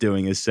what he's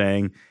doing is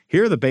saying,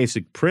 here are the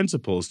basic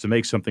principles to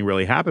make something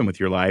really happen with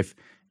your life,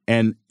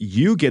 and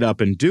you get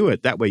up and do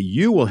it. That way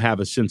you will have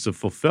a sense of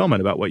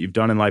fulfillment about what you've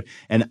done in life.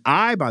 And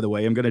I, by the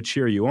way, am going to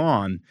cheer you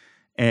on.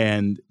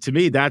 And to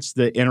me, that's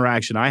the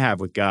interaction I have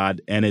with God.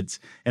 And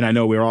I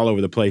know we're all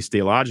over the place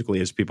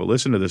theologically as people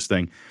listen to this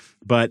thing.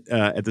 But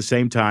at the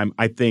same time,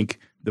 I think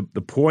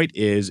the point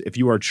is, if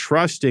you are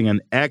trusting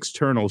an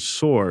external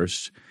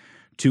source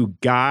to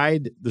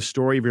guide the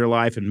story of your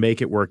life and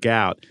make it work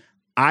out,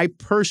 I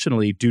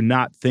personally do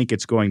not think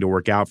it's going to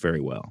work out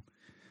very well.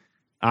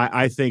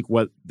 I think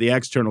what the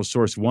external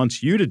source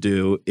wants you to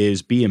do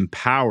is be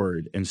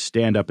empowered and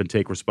stand up and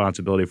take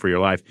responsibility for your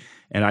life.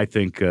 And I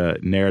think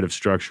narrative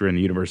structure in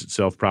the universe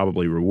itself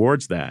probably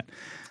rewards that.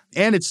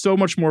 And it's so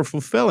much more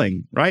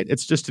fulfilling, right?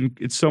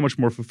 It's so much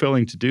more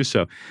fulfilling to do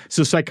so.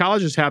 So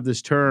psychologists have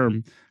this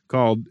term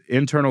called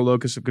internal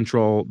locus of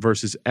control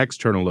versus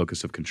external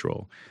locus of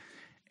control.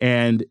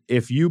 And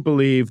if you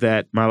believe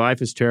that my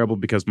life is terrible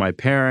because my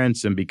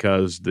parents and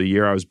because the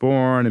year I was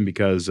born and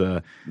because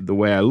the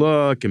way I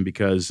look and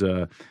because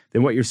then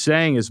what you're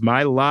saying is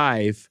my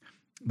life,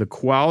 the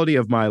quality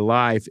of my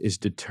life is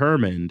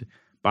determined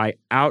by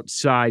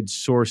outside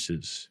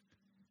sources,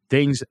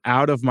 things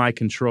out of my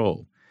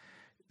control.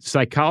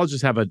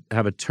 Psychologists have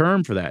a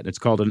term for that. And it's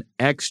called an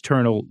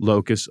external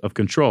locus of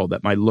control,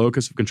 that my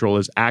locus of control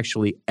is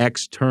actually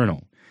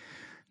external.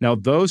 Now,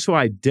 those who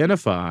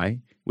identify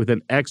with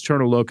an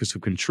external locus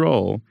of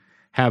control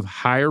have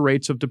higher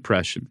rates of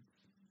depression,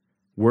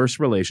 worse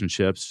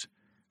relationships,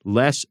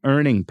 less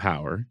earning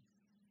power,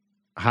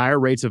 higher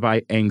rates of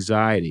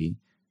anxiety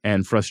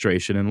and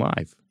frustration in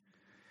life.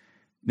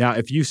 Now,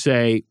 if you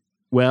say,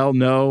 well,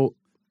 no,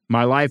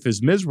 my life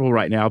is miserable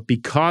right now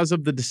because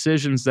of the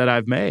decisions that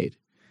I've made,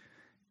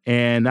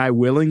 and I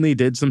willingly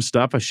did some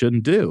stuff I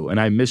shouldn't do, and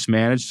I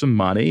mismanaged some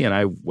money, and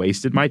I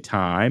wasted my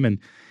time, and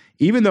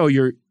even though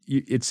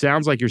it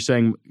sounds like you're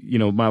saying,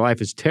 my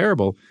life is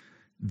terrible,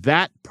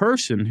 that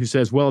person who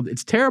says, well,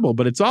 it's terrible,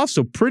 but it's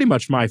also pretty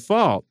much my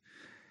fault,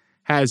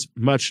 has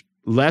much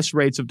less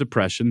rates of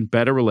depression,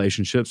 better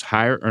relationships,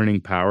 higher earning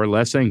power,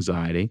 less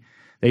anxiety.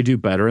 They do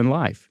better in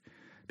life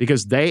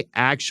because they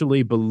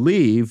actually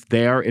believe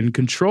they are in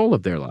control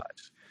of their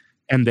lives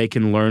and they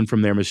can learn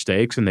from their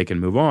mistakes and they can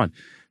move on.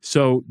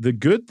 So the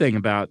good thing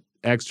about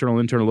external,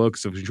 internal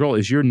locus of control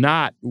is you're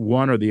not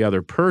one or the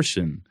other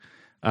person.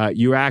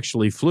 You're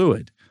actually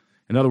fluid.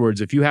 In other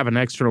words, if you have an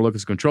external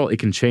locus of control, it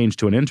can change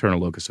to an internal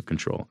locus of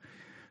control.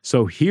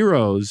 So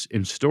heroes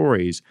in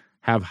stories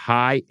have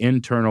high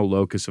internal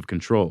locus of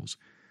controls.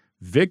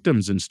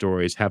 Victims in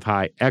stories have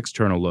high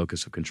external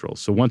locus of control.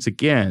 So once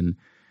again,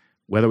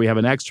 whether we have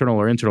an external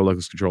or internal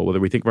locus of control,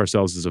 whether we think of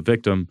ourselves as a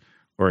victim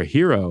or a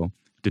hero,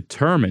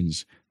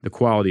 determines the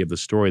quality of the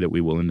story that we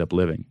will end up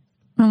living.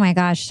 Oh my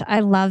gosh, I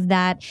love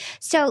that.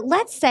 So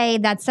let's say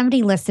that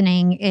somebody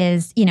listening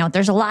is,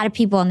 there's a lot of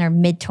people in their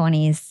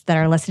mid-20s that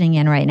are listening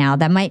in right now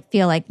that might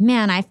feel like,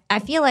 man, I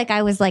feel like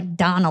I was like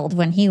Donald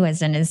when he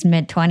was in his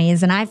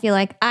mid-20s. And I feel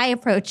like I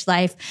approach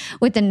life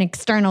with an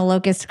external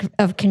locus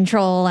of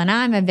control and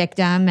I'm a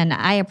victim and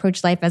I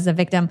approach life as a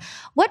victim.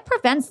 What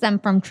prevents them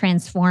from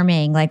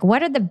transforming? Like,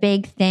 what are the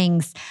big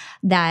things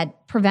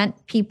that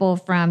prevent people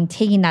from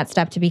taking that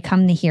step to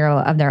become the hero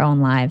of their own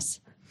lives?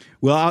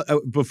 Well,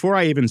 before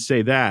I even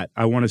say that,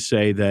 I want to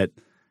say that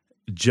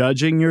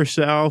judging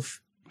yourself,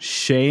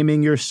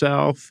 shaming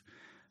yourself,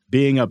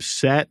 being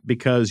upset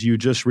because you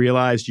just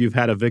realized you've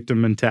had a victim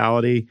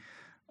mentality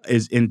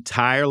is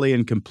entirely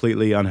and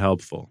completely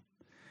unhelpful.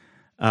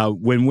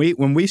 When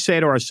we say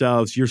to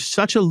ourselves, you're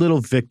such a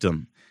little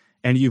victim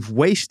and you've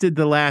wasted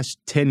the last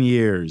 10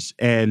 years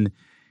and,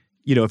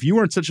 if you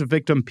weren't such a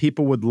victim,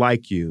 people would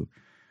like you.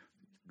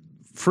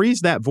 Freeze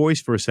that voice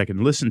for a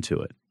second. Listen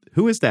to it.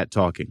 Who is that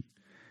talking?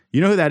 You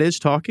know who that is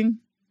talking?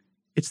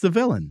 It's the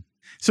villain.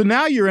 So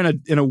now you're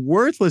in a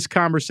worthless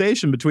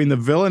conversation between the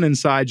villain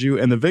inside you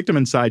and the victim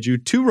inside you,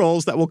 two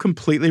roles that will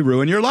completely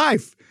ruin your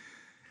life.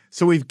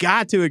 So we've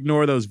got to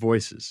ignore those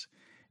voices,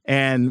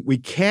 and we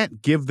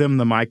can't give them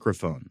the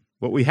microphone.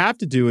 What we have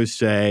to do is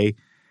say,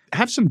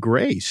 have some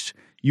grace.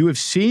 You have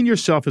seen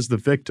yourself as the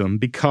victim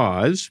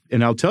because,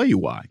 and I'll tell you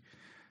why,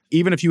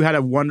 even if you had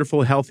a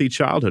wonderful, healthy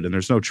childhood and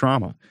there's no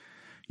trauma,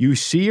 you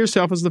see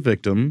yourself as the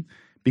victim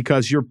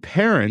because your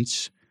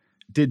parents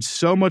did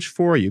so much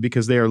for you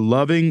because they are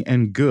loving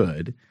and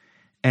good.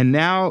 And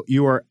now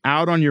you are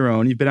out on your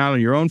own. You've been out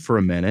on your own for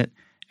a minute.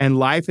 And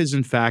life is,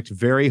 in fact,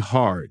 very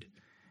hard.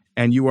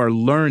 And you are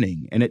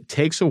learning. And it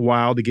takes a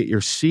while to get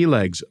your sea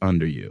legs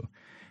under you.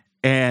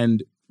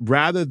 And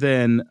rather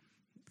than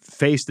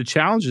face the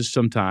challenges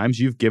sometimes,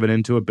 you've given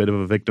into a bit of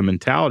a victim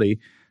mentality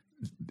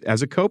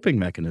as a coping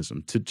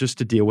mechanism to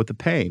deal with the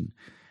pain.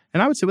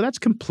 And I would say, well, that's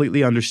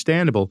completely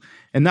understandable.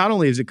 And not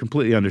only is it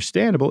completely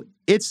understandable,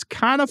 it's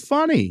kind of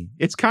funny.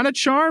 It's kind of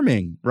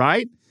charming,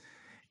 right?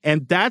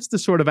 And that's the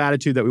sort of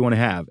attitude that we want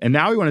to have. And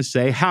now we want to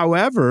say,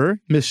 however,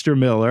 Mr.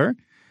 Miller,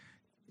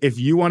 if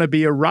you want to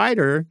be a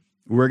writer,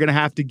 we're going to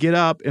have to get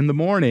up in the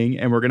morning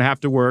and we're going to have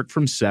to work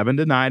from 7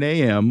 to 9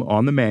 a.m.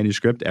 on the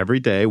manuscript every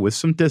day with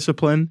some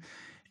discipline.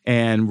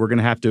 And we're going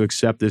to have to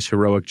accept this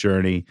heroic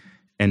journey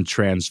and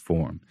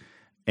transform.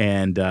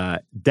 And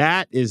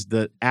that is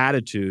the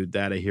attitude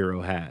that a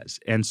hero has.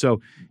 And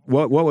so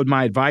what would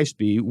my advice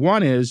be?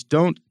 One is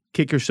don't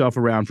kick yourself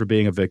around for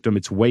being a victim.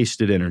 It's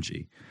wasted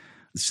energy.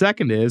 The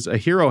second is a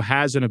hero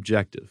has an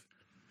objective.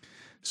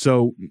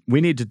 So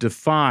we need to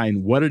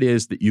define what it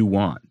is that you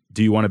want.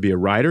 Do you want to be a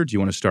writer? Do you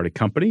want to start a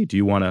company? Do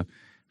you want to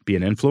be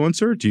an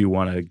influencer? Do you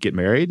want to get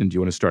married? And do you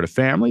want to start a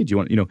family? Do you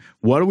want,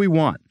 what do we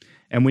want?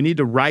 And we need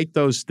to write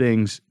those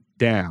things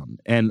down.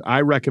 And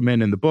I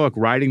recommend in the book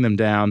writing them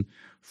down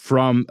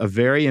from a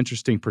very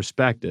interesting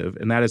perspective,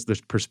 and that is the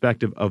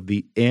perspective of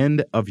the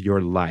end of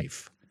your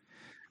life.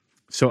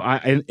 So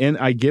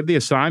I give the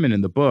assignment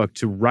in the book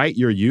to write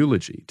your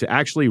eulogy, to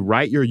actually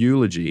write your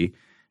eulogy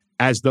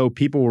as though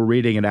people were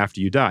reading it after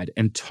you died,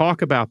 and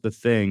talk about the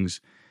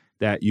things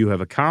that you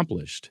have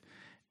accomplished.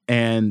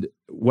 And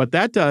what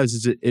that does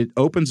is it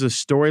opens a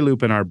story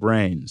loop in our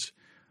brains.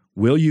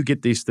 Will you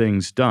get these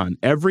things done?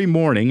 Every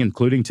morning,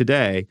 including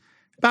today,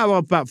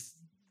 about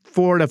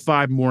 4 to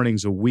 5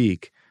 mornings a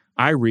week,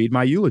 I read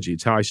my eulogy.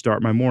 It's how I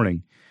start my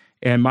morning.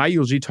 And my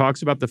eulogy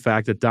talks about the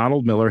fact that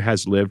Donald Miller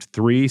has lived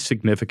 3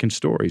 significant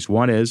stories.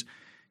 One is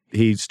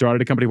he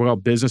started a company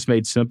called Business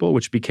Made Simple,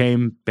 which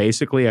became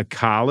basically a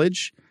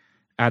college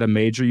at a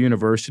major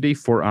university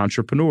for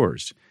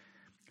entrepreneurs.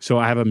 So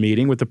I have a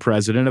meeting with the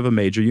president of a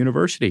major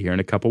university here in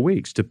a couple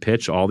weeks to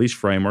pitch all these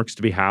frameworks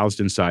to be housed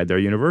inside their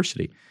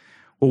university.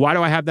 Well, why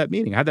do I have that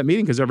meeting? I have that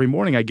meeting because every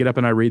morning I get up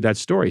and I read that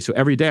story. So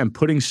every day I'm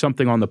putting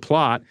something on the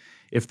plot.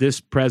 If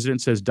this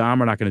president says, Dom,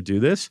 we're not going to do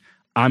this,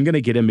 I'm going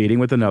to get a meeting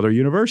with another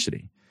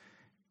university.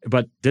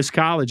 But this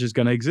college is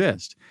going to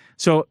exist.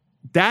 So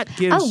that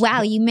gives... Oh,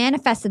 wow. You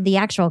manifested the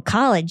actual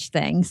college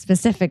thing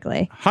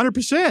specifically.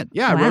 100%.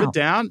 Yeah, wow. I wrote it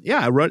down.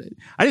 Yeah,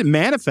 I didn't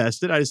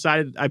manifest it.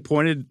 I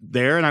pointed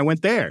there and I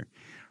went there,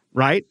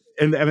 right?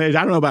 And I mean,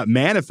 I don't know about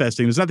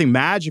manifesting. There's nothing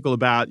magical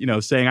about,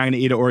 saying I'm going to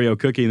eat an Oreo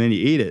cookie and then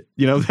you eat it.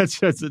 That's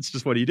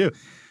just what you do.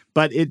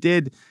 But it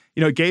did...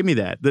 it gave me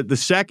that. The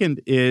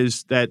second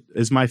is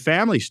my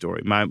family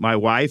story. My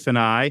wife and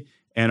I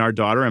and our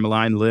daughter,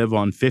 Emmeline, live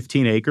on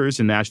 15 acres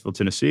in Nashville,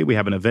 Tennessee. We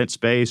have an event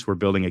space. We're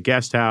building a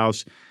guest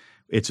house.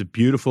 It's a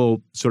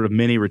beautiful sort of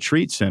mini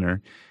retreat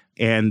center.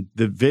 And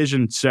the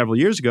vision several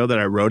years ago that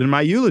I wrote in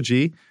my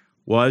eulogy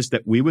was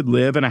that we would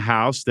live in a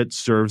house that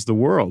serves the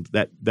world,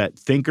 that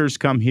thinkers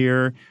come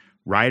here,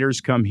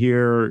 writers come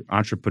here,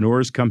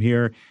 entrepreneurs come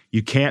here.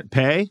 You can't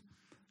pay.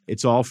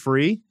 It's all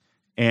free.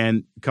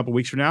 And a couple of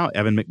weeks from now,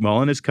 Evan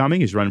McMullen is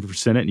coming. He's running for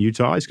Senate in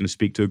Utah. He's going to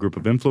speak to a group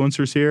of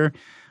influencers here.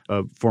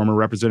 A former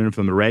representative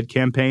from the Red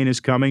campaign is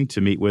coming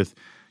to meet with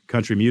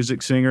country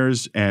music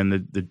singers and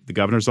the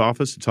governor's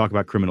office to talk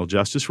about criminal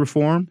justice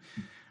reform.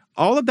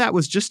 All of that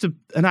was just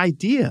an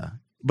idea.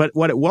 But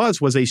what it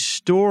was a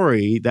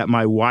story that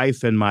my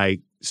wife and my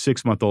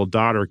 6-month-old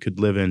daughter could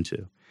live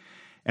into.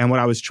 And what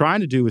I was trying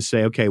to do was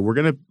say, okay, we're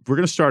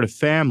gonna start a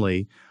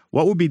family.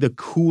 What would be the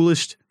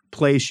coolest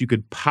place you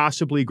could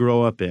possibly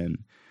grow up in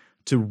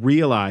to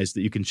realize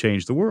that you can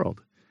change the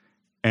world?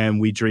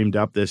 And we dreamed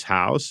up this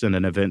house and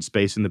an event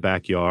space in the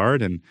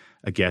backyard and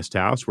a guest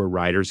house where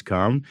writers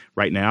come.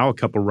 Right now, a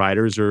couple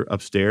writers are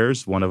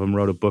upstairs. One of them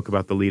wrote a book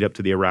about the lead up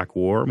to the Iraq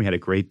War. And we had a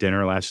great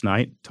dinner last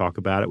night, talk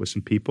about it with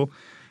some people.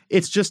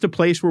 It's just a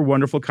place where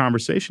wonderful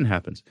conversation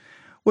happens.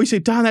 Well, you say,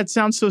 Don, that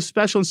sounds so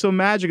special and so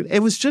magical. It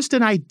was just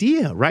an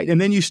idea, right? And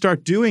then you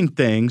start doing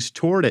things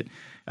toward it.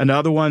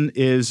 Another one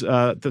is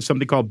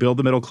something called Build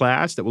the Middle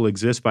Class that will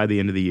exist by the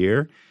end of the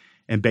year.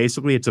 And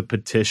basically, it's a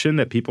petition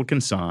that people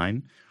can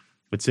sign.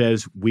 It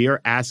says, we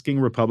are asking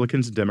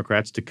Republicans and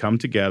Democrats to come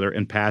together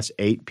and pass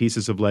 8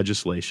 pieces of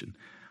legislation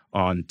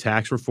on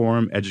tax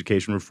reform,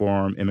 education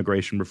reform,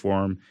 immigration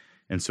reform,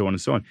 and so on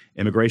and so on.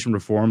 Immigration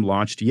reform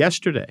launched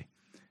yesterday.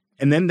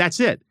 And then that's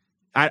it.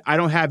 I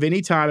don't have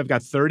any time. I've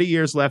got 30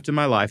 years left in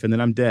my life, and then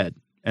I'm dead,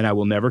 and I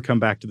will never come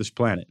back to this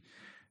planet.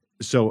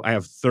 So I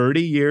have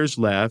 30 years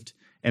left,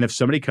 and if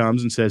somebody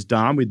comes and says,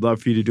 Don, we'd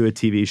love for you to do a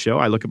TV show,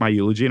 I look at my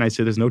eulogy and I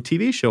say, there's no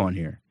TV show on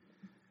here.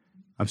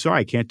 I'm sorry,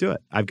 I can't do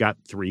it. I've got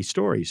 3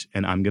 stories,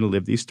 and I'm going to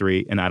live these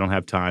 3, and I don't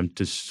have time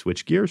to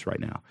switch gears right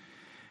now.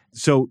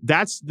 So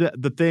that's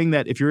the thing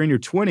that if you're in your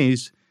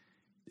 20s,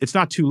 it's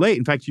not too late.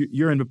 In fact,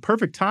 you're in the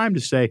perfect time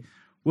to say,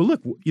 well,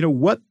 look,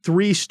 what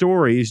 3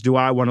 stories do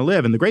I want to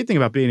live? And the great thing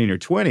about being in your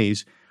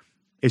 20s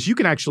is you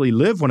can actually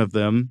live one of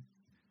them,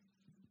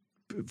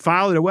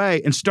 file it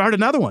away, and start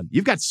another one.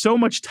 You've got so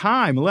much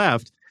time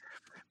left.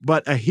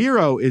 But a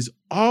hero is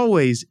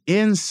always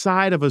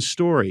inside of a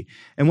story.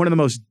 And one of the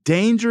most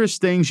dangerous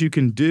things you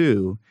can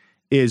do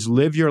is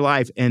live your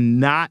life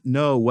and not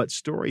know what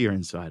story you're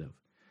inside of.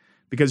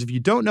 Because if you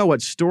don't know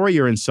what story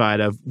you're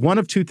inside of, one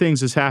of 2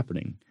 things is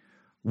happening.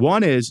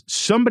 One is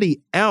somebody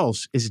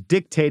else is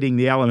dictating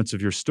the elements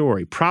of your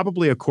story,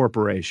 probably a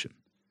corporation,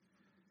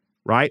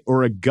 right?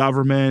 Or a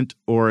government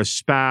or a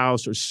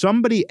spouse or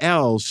somebody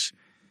else.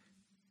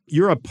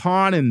 You're a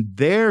pawn in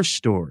their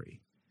story,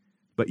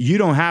 but you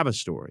don't have a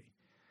story.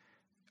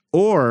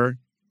 Or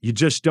you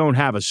just don't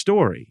have a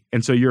story.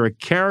 And so you're a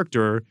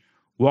character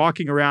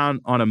walking around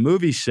on a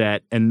movie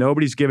set and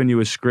nobody's giving you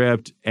a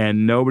script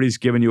and nobody's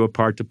giving you a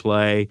part to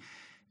play.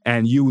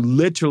 And you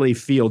literally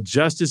feel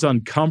just as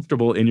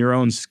uncomfortable in your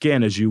own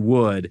skin as you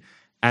would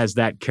as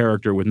that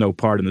character with no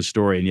part in the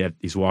story, and yet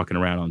he's walking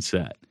around on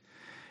set.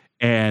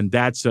 And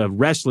that's a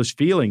restless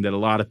feeling that a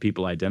lot of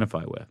people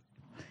identify with.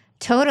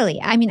 Totally.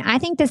 I mean, I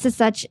think this is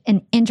such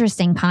an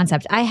interesting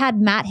concept. I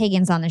had Matt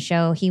Higgins on the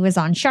show. He was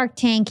on Shark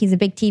Tank. He's a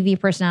big TV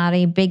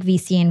personality, big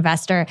VC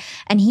investor.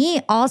 And he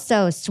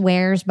also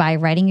swears by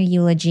writing a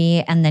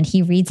eulogy, and then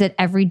he reads it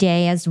every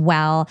day as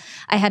well.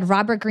 I had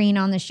Robert Greene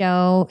on the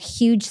show,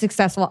 huge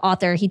successful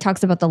author. He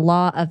talks about the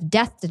law of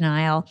death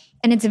denial.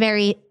 And it's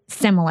very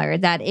similar,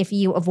 that if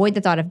you avoid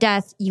the thought of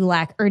death, you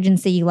lack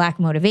urgency, you lack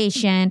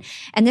motivation.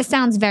 And this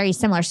sounds very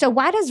similar. So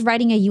why does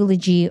writing a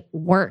eulogy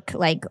work?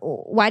 Like,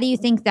 why do you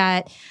think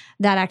that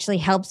actually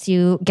helps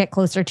you get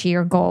closer to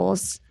your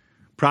goals?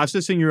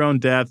 Processing your own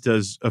death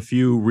does a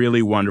few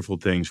really wonderful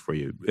things for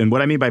you. And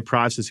what I mean by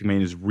processing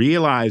is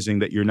realizing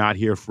that you're not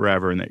here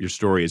forever and that your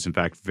story is, in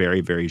fact,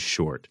 very, very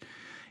short.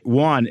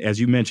 One, as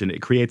you mentioned,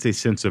 it creates a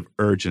sense of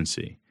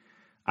urgency.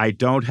 I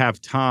don't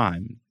have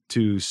time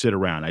to sit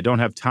around. I don't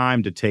have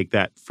time to take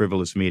that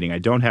frivolous meeting. I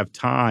don't have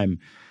time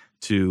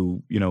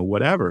to,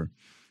 whatever.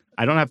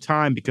 I don't have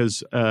time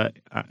because I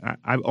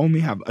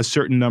only have a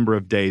certain number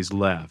of days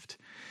left.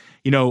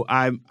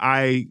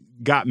 I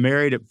got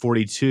married at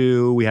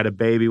 42. We had a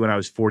baby when I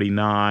was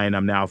 49.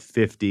 I'm now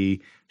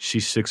 50.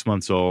 She's 6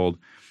 months old.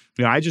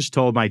 I just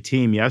told my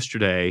team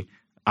yesterday,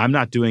 I'm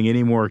not doing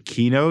any more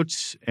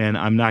keynotes and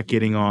I'm not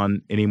getting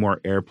on any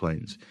more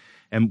airplanes.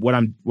 And what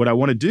I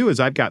want to do is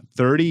I've got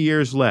 30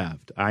 years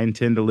left. I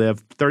intend to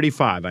live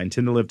 35. I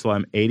intend to live till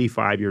I'm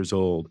 85 years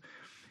old.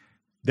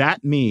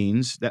 That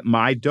means that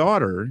my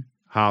daughter,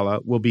 Hala,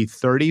 will be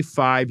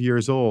 35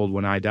 years old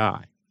when I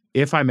die,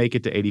 if I make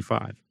it to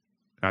 85.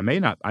 I may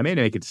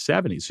make it to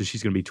 70, so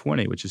she's going to be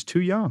 20, which is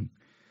too young.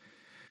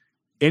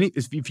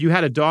 If you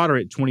had a daughter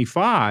at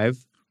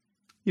 25,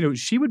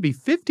 she would be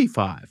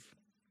 55.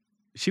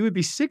 She would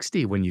be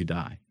 60 when you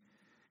die.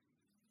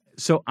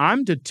 So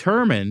I'm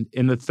determined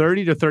in the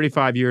 30 to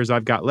 35 years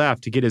I've got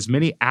left to get as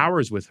many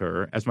hours with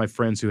her as my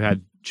friends who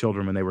had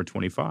children when they were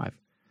 25,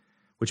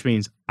 which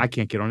means I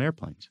can't get on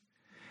airplanes.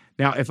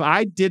 Now, if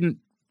I didn't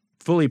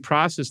fully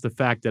process the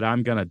fact that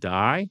I'm going to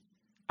die,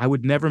 I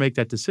would never make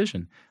that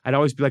decision. I'd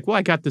always be like, well,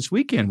 I got this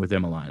weekend with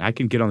Emmeline. I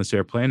can get on this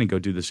airplane and go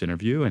do this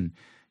interview and,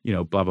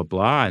 blah, blah,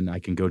 blah, and I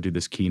can go do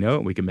this keynote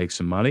and we can make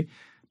some money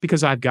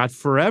because I've got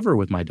forever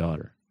with my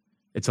daughter.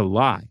 It's a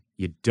lie.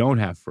 You don't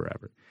have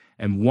forever.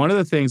 And one of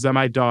the things that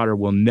my daughter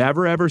will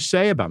never, ever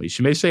say about me,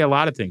 she may say a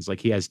lot of things, like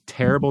he has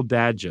terrible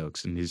dad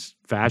jokes and his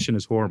fashion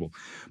is horrible.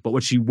 But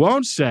what she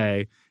won't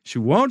say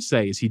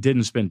is he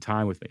didn't spend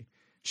time with me.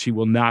 She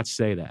will not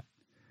say that.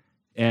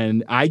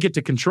 And I get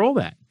to control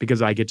that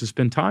because I get to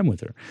spend time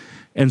with her.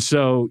 And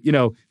so,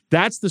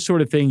 that's the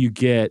sort of thing you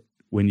get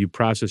when you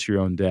process your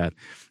own death.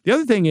 The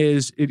other thing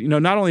is,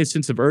 not only a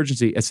sense of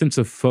urgency, a sense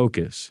of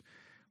focus,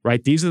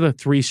 right? These are the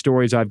 3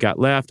 stories I've got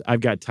left.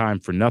 I've got time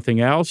for nothing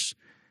else,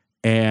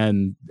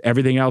 and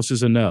everything else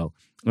is a no.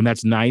 And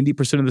that's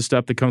 90% of the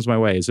stuff that comes my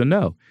way is a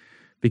no.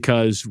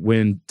 Because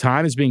when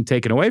time is being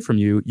taken away from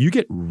you, you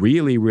get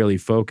really, really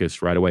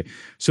focused right away.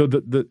 So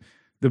the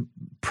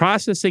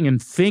processing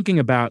and thinking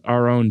about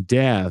our own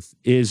death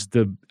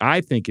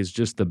I think is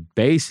just the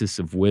basis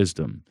of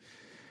wisdom.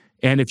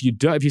 And if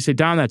you say,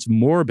 Don, that's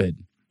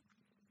morbid,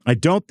 I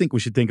don't think we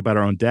should think about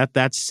our own death.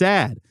 That's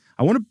sad.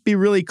 I want to be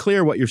really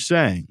clear what you're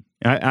saying.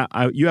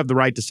 You have the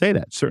right to say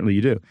that. Certainly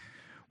you do.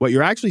 What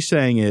you're actually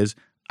saying is,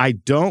 I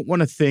don't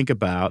want to think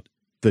about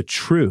the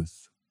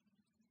truth.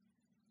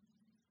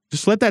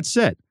 Just let that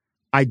sit.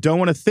 I don't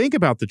want to think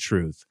about the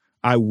truth.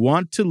 I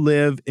want to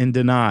live in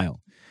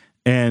denial.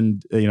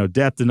 And,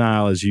 death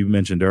denial, as you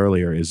mentioned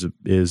earlier, is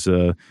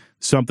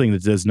something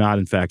that does not,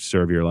 in fact,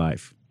 serve your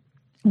life.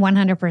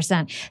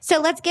 100%. So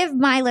let's give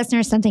my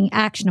listeners something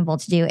actionable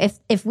to do.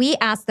 If we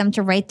ask them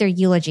to write their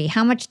eulogy,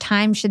 how much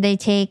time should they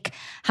take?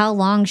 How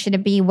long should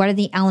it be? What are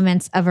the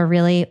elements of a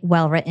really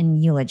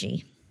well-written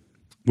eulogy?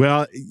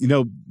 Well,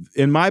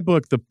 in my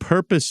book, the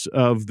purpose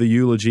of the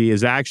eulogy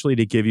is actually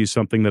to give you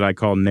something that I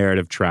call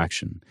narrative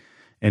traction.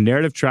 And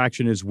narrative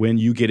traction is when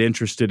you get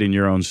interested in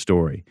your own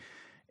story.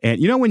 And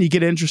when you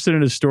get interested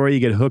in a story, you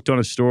get hooked on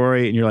a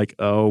story and you're like,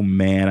 oh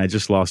man, I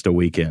just lost a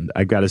weekend.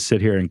 I've got to sit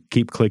here and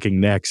keep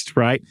clicking next,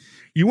 right?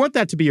 You want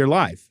that to be your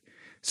life.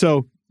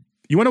 So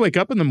you want to wake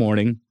up in the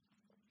morning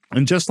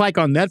and just like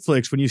on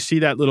Netflix, when you see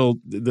that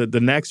the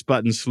next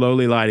button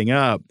slowly lighting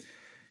up,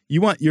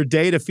 you want your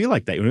day to feel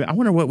like that. I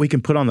wonder what we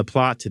can put on the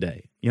plot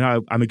today.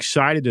 I'm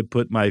excited to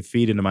put my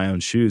feet into my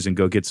own shoes and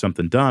go get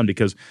something done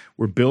because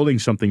we're building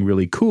something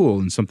really cool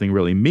and something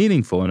really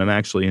meaningful and I'm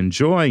actually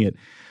enjoying it.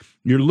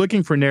 You're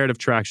looking for narrative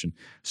traction.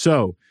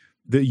 So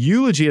the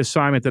eulogy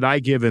assignment that I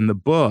give in the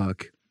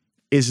book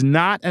is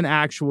not an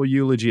actual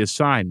eulogy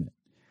assignment.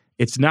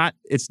 It's not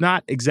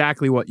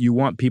exactly what you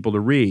want people to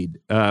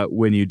read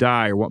when you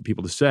die or want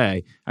people to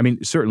say. I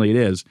mean, certainly it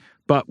is.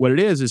 But what it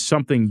is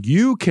something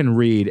you can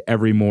read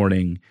every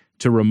morning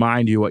to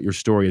remind you what your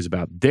story is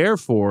about.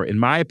 Therefore, in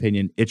my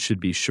opinion, it should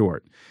be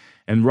short.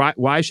 And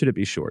why should it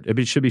be short?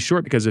 It should be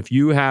short because if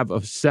you have a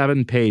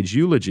 7-page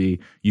eulogy,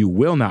 you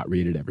will not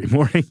read it every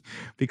morning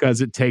because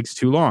it takes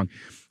too long.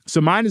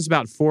 So mine is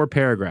about 4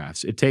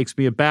 paragraphs. It takes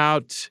me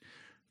about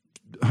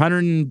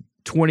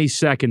 120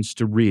 seconds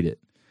to read it.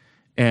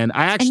 And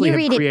I actually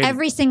And you read it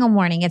every single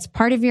morning. It's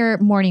part of your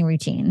morning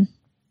routine.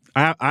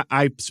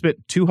 I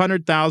spent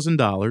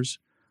 $200,000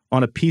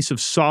 on a piece of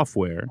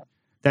software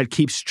that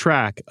keeps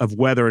track of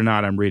whether or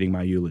not I'm reading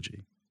my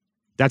eulogy.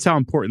 That's how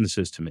important this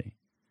is to me.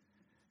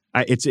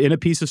 It's in a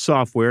piece of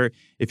software.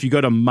 If you go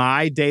to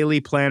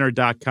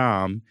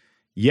mydailyplanner.com,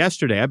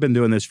 yesterday, I've been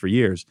doing this for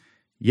years.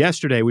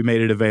 Yesterday, we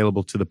made it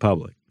available to the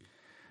public.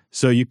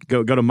 So you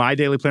go to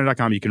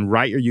mydailyplanner.com. You can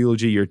write your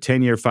eulogy, your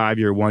 10-year,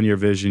 5-year, 1-year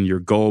vision, your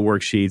goal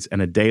worksheets,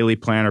 and a daily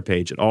planner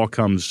page. It all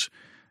comes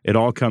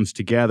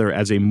together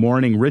as a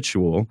morning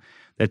ritual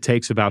that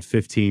takes about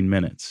 15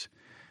 minutes.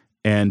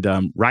 And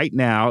right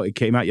now, it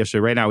came out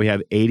yesterday. Right now, we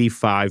have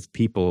 85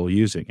 people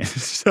using it.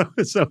 So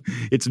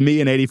it's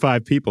me and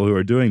 85 people who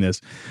are doing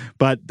this.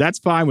 But that's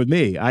fine with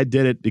me. I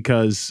did it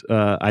because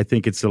I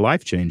think it's a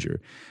life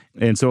changer.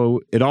 And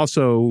so it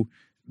also,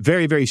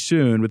 very, very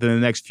soon, within the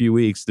next few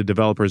weeks, the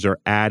developers are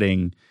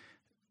adding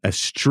a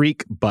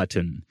streak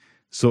button.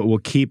 So it will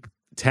keep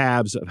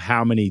tabs of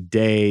how many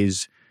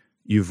days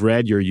you've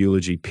read your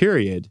eulogy,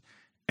 period,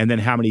 and then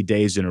how many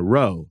days in a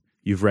row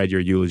you've read your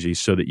eulogy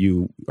so that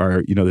you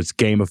are, it's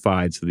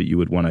gamified so that you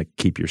would want to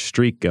keep your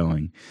streak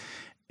going.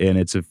 And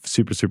it's a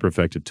super, super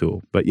effective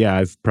tool. But yeah,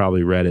 I've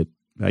probably read it,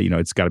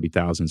 it's got to be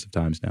thousands of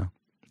times now.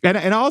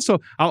 And I'll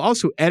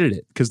also edit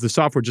it because the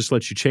software just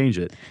lets you change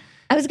it.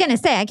 I was going to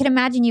say, I can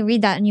imagine you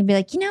read that and you'd be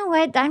like, you know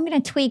what? I'm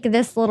going to tweak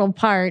this little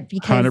part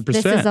because 100%.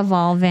 This is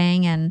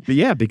evolving. But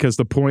yeah, because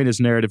the point is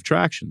narrative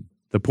traction.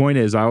 The point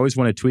is I always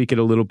want to tweak it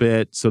a little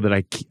bit so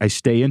that I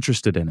stay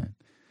interested in it.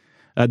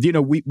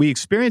 We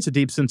experience a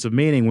deep sense of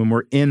meaning when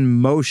we're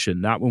in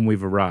motion, not when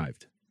we've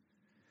arrived.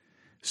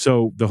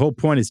 So the whole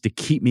point is to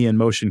keep me in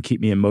motion, keep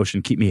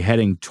me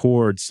heading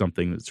towards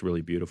something that's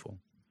really beautiful.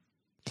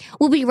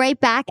 We'll be right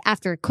back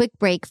after a quick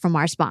break from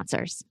our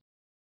sponsors.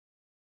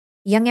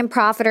 Young and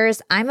Profiters,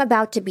 I'm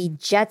about to be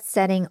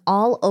jet-setting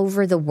all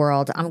over the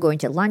world. I'm going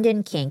to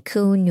London,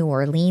 Cancun, New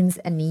Orleans,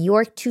 and New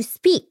York to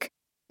speak.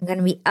 I'm going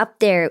to be up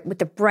there with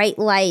the bright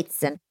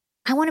lights, and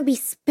I want to be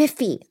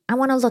spiffy. I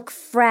want to look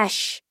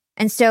fresh.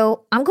 And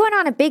so I'm going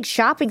on a big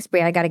shopping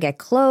spree. I got to get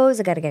clothes.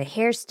 I got to get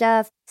hair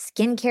stuff,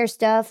 skincare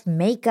stuff,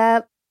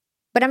 makeup.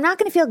 But I'm not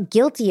going to feel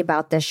guilty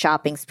about this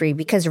shopping spree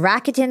because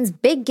Rakuten's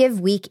Big Give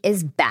Week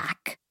is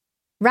back.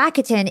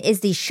 Rakuten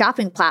is the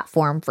shopping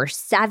platform for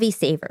savvy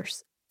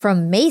savers.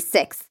 From May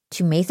 6th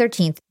to May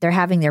 13th, they're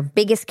having their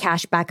biggest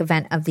cashback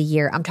event of the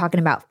year. I'm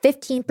talking about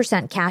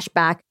 15% cash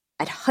back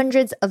at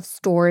hundreds of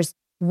stores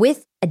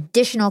with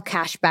additional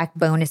cashback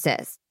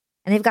bonuses.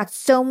 And they've got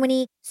so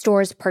many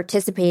stores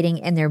participating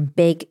in their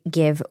Big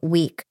Give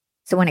Week.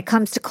 So when it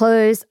comes to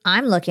clothes,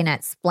 I'm looking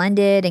at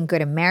Splendid and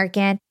Good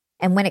American.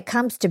 And when it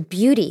comes to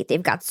beauty,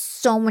 they've got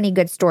so many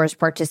good stores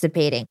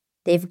participating.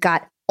 They've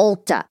got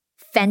Ulta,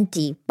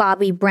 Fenty,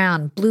 Bobbi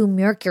Brown, Blue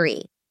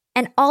Mercury,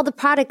 and all the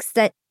products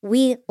that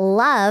we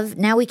love.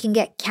 Now we can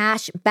get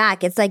cash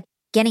back. It's like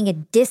getting a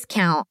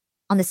discount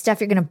on the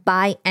stuff you're going to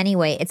buy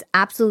anyway. It's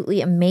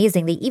absolutely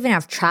amazing. They even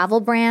have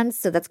travel brands,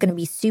 so that's going to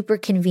be super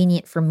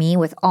convenient for me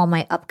with all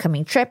my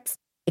upcoming trips.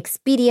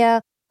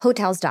 Expedia,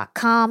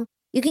 Hotels.com.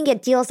 You can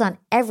get deals on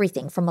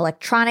everything from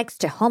electronics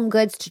to home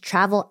goods to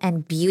travel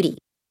and beauty.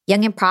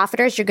 Young and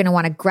profiters, you're going to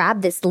want to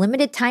grab this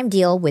limited time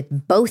deal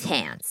with both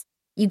hands.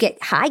 You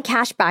get high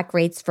cashback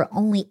rates for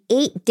only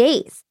 8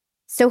 days.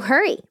 So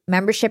hurry.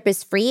 Membership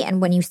is free, and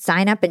when you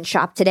sign up and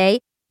shop today,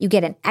 you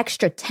get an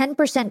extra 10%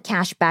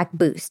 cashback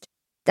boost.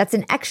 That's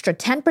an extra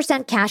 10%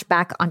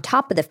 cashback on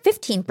top of the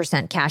 15%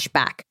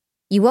 cashback.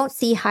 You won't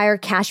see higher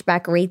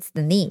cashback rates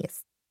than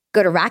these.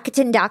 Go to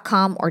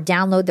Rakuten.com or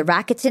download the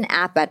Rakuten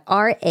app at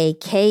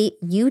RAKUTEN.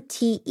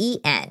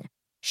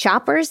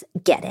 Shoppers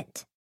get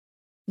it.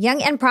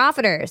 Young and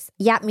profiters,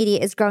 Yap Media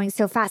is growing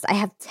so fast. I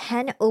have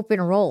 10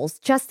 open roles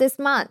just this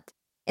month.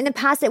 In the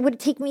past, it would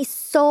take me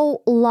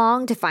so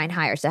long to find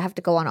hires. I have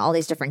to go on all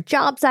these different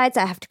job sites.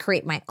 I have to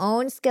create my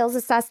own skills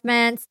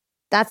assessments.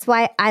 That's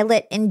why I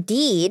let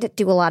Indeed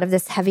do a lot of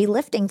this heavy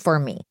lifting for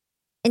me.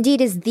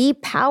 Indeed is the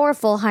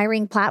powerful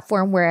hiring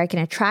platform where I can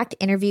attract,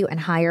 interview,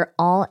 and hire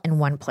all in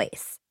one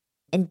place.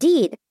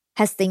 Indeed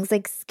has things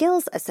like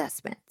skills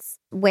assessments,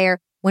 where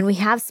when we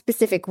have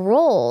specific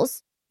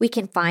roles, we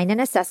can find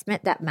an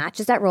assessment that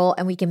matches that role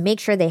and we can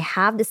make sure they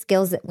have the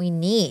skills that we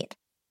need.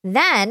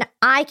 Then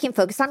I can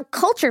focus on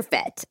culture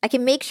fit. I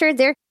can make sure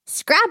they're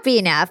scrappy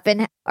enough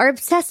and are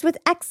obsessed with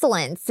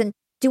excellence and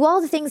do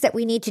all the things that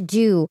we need to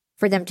do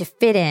for them to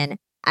fit in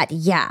at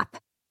Yap.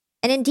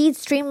 And Indeed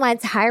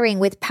streamlines hiring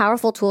with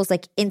powerful tools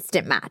like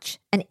Instant Match.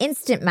 An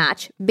Instant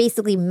Match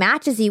basically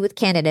matches you with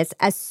candidates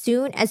as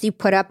soon as you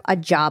put up a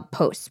job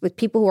post with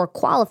people who are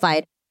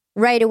qualified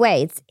right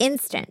away. It's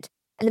instant.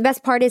 And the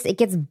best part is it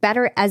gets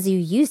better as you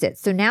use it.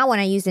 So now when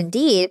I use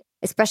Indeed,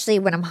 especially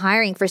when I'm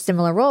hiring for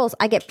similar roles,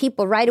 I get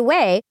people right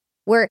away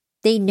where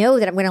they know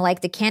that I'm going to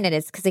like the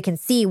candidates because they can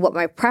see what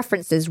my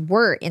preferences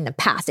were in the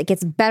past. It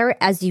gets better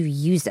as you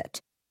use it.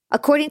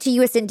 According to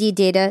US Indeed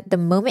data, the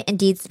moment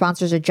Indeed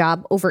sponsors a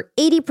job, over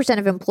 80%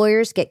 of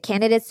employers get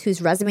candidates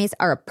whose resumes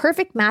are a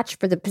perfect match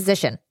for the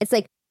position. It's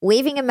like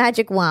waving a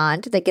magic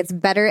wand that gets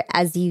better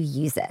as you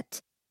use it.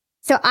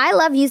 So I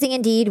love using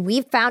Indeed.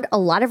 We've found a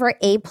lot of our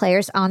A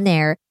players on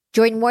there.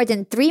 Join more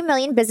than 3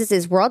 million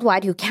businesses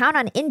worldwide who count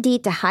on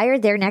Indeed to hire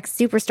their next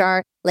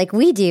superstar like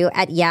we do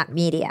at Yap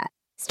Media.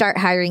 Start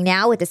hiring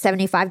now with a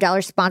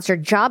 $75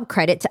 sponsored job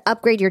credit to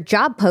upgrade your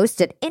job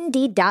post at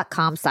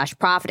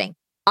Indeed.com/profiting.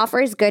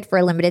 Offer is good for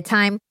a limited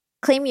time.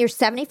 Claim your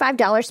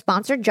 $75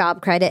 sponsored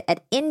job credit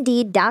at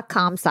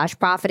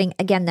Indeed.com/profiting.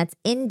 Again, that's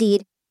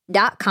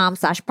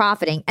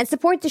Indeed.com/profiting. And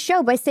support the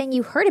show by saying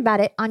you heard about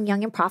it on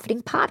Young and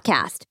Profiting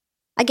Podcast.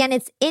 Again,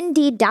 it's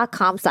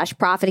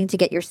Indeed.com/profiting to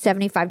get your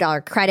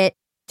 $75 credit.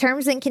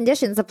 Terms and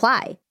conditions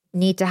apply.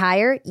 Need to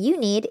hire? You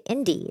need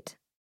Indeed.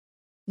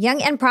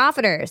 Young and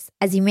profiters,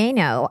 as you may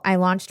know, I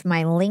launched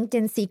my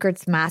LinkedIn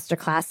Secrets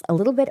Masterclass a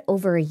little bit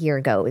over a year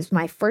ago. It was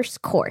my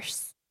first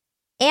course.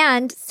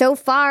 And so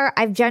far,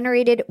 I've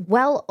generated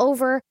well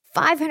over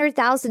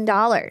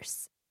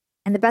 $500,000.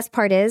 And the best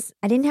part is,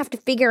 I didn't have to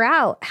figure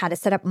out how to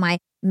set up my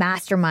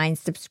mastermind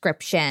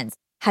subscriptions,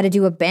 how to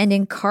do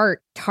abandoned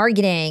cart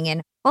targeting,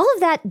 and all of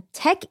that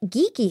tech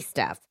geeky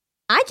stuff.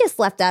 I just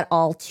left that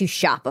all to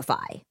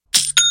Shopify.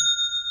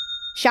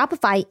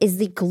 Shopify is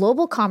the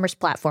global commerce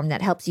platform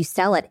that helps you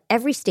sell at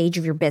every stage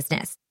of your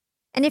business.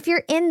 And if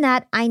you're in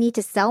that I need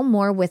to sell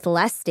more with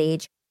less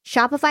stage,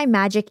 Shopify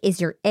Magic is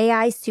your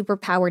AI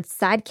superpowered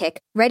sidekick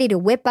ready to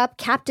whip up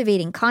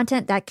captivating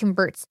content that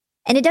converts.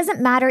 And it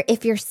doesn't matter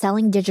if you're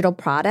selling digital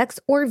products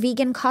or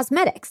vegan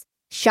cosmetics.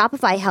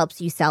 Shopify helps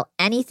you sell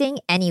anything,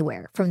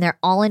 anywhere, from their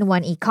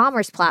all-in-one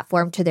e-commerce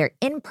platform to their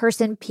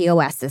in-person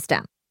POS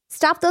system.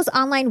 Stop those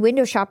online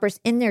window shoppers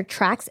in their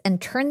tracks and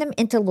turn them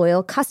into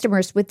loyal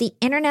customers with the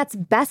internet's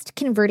best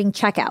converting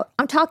checkout.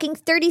 I'm talking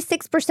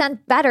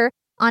 36% better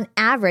on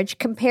average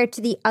compared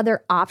to the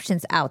other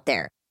options out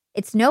there.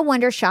 It's no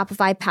wonder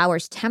Shopify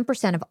powers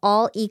 10% of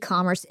all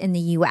e-commerce in the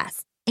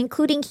US,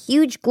 including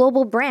huge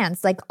global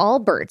brands like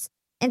Allbirds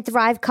and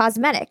Thrive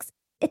Cosmetics.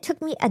 It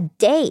took me a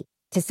day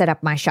to set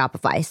up my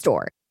Shopify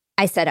store.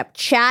 I set up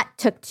chat,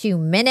 took 2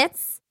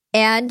 minutes,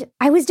 and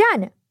I was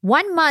done.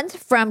 1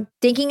 month from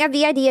thinking of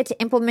the idea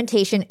to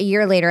implementation, a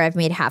year later, I've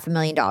made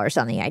 $500,000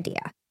 on the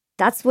idea.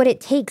 That's what it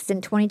takes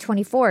in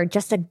 2024,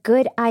 just a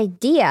good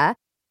idea,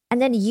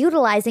 and then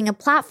utilizing a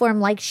platform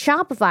like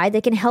Shopify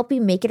that can help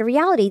you make it a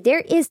reality. There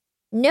is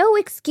no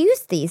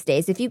excuse these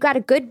days. If you've got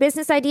a good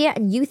business idea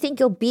and you think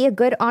you'll be a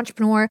good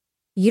entrepreneur,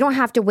 you don't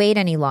have to wait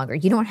any longer.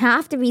 You don't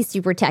have to be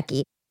super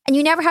techie, and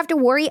you never have to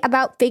worry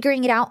about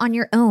figuring it out on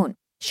your own.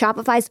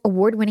 Shopify's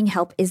award-winning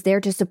help is there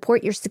to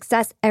support your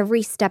success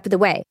every step of the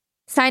way.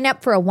 Sign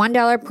up for a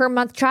 $1 per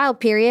month trial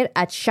period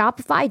at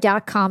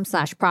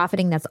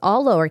shopify.com/profiting. That's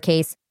all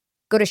lowercase.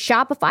 Go to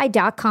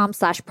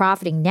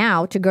shopify.com/profiting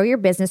now to grow your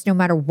business no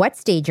matter what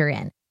stage you're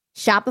in.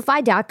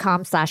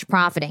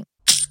 Shopify.com/profiting.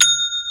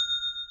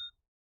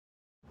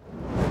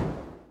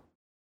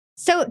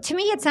 So to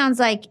me, it sounds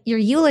like your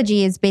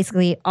eulogy is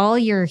basically all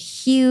your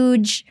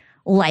huge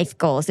life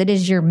goals. It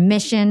is your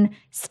mission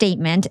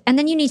statement. And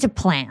then you need to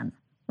plan,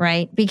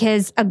 right?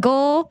 Because a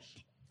goal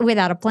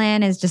without a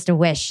plan is just a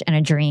wish and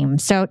a dream.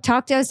 So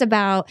talk to us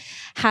about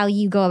how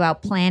you go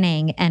about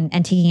planning and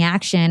taking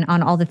action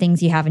on all the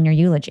things you have in your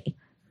eulogy.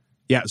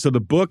 Yeah, so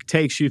the book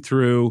takes you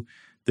through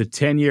the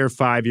 10-year,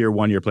 5-year,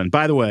 1-year plan.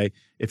 By the way,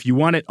 if you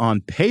want it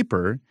on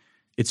paper,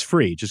 it's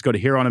free. Just go to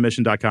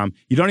heroonamission.com.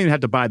 You don't even have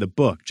to buy the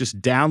book.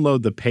 Just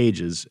download the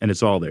pages and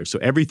it's all there. So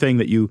everything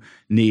that you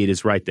need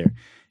is right there.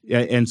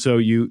 And so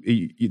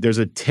there's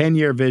a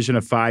 10-year vision,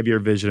 a 5-year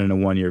vision, and a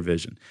 1-year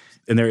vision.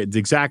 And they're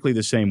exactly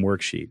the same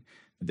worksheet.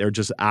 They're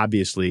just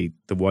obviously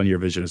the 1-year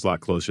vision is a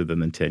lot closer than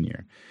the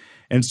 10-year.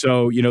 And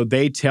so,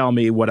 they tell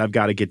me what I've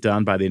got to get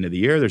done by the end of the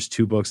year. There's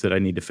 2 books that I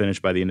need to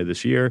finish by the end of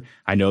this year.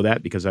 I know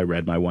that because I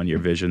read my 1-year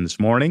vision this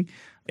morning.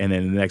 And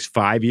then in the next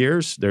 5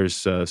 years, there's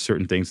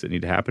certain things that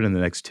need to happen. In the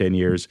next 10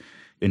 years,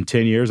 in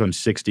 10 years, I'm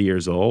 60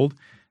 years old.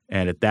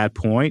 And at that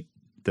point,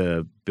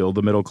 the Build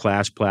the Middle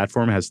Class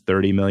platform has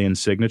 30 million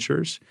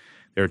signatures.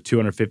 There are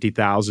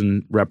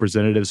 250,000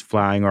 representatives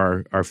flying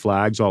our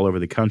flags all over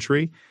the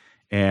country.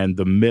 And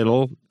the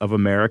middle of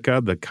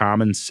America, the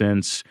common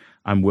sense,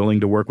 I'm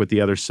willing to work with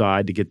the other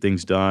side to get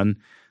things done,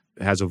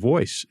 has a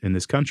voice in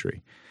this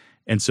country.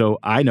 And so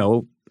I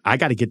know I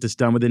got to get this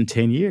done within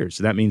 10 years.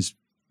 So that means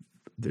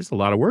there's a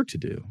lot of work to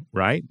do,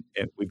 right?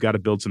 And we've got to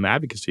build some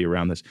advocacy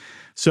around this.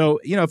 So,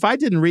 if I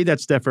didn't read that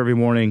stuff every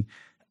morning,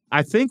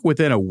 I think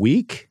within a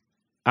week,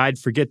 I'd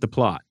forget the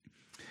plot.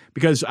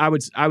 Because I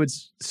would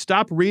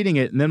stop reading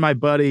it, and then my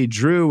buddy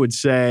Drew would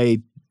say,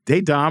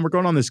 "Hey, Dom, we're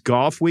going on this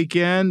golf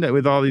weekend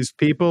with all these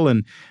people."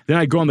 And then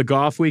I'd go on the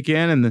golf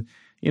weekend, and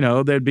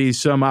there'd be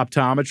some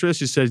optometrist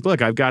who says,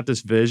 "Look, I've got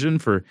this vision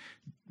for,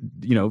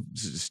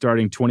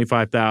 starting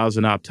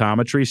 25,000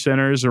 optometry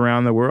centers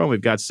around the world. We've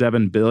got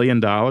 $7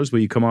 billion. Will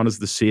you come on as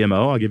the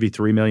CMO? I'll give you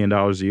 $3 million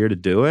a year to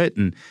do it."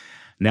 And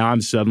now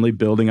I'm suddenly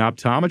building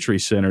optometry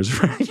centers.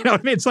 You know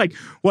what I mean? It's like,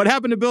 what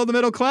happened to Build the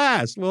Middle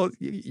Class? Well,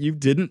 you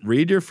didn't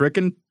read your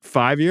frickin'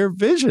 5-year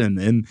vision,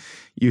 and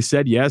you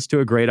said yes to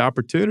a great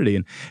opportunity.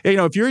 And,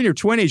 if you're in your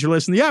 20s, you're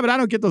listening, yeah, but I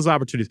don't get those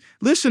opportunities.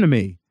 Listen to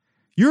me.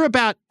 You're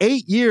about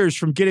 8 years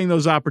from getting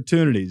those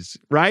opportunities,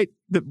 right?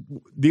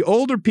 The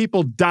older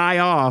people die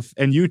off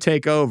and you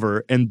take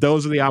over, and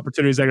those are the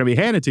opportunities that are going to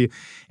be handed to you.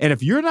 And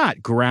if you're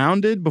not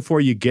grounded before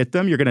you get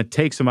them, you're going to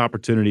take some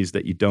opportunities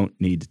that you don't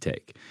need to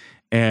take.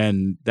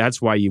 And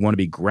that's why you want to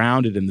be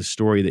grounded in the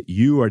story that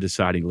you are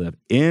deciding to live.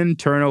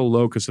 Internal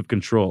locus of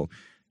control.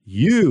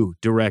 You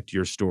direct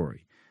your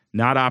story,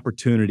 not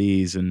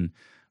opportunities and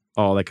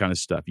all that kind of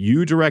stuff.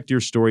 You direct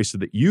your story so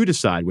that you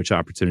decide which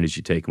opportunities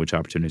you take and which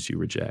opportunities you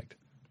reject.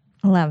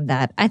 Love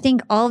that. I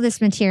think all of this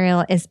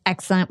material is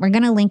excellent. We're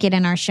going to link it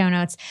in our show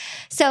notes.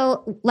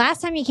 So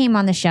last time you came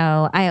on the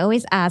show, I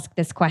always ask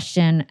this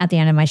question at the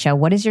end of my show: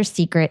 what is your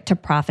secret to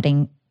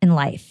profiting in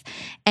life?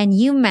 And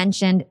you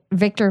mentioned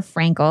Viktor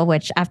Frankl,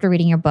 which after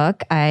reading your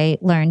book, I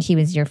learned he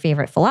was your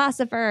favorite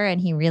philosopher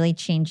and he really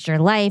changed your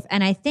life.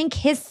 And I think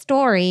his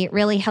story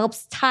really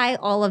helps tie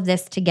all of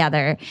this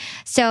together.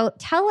 So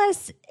tell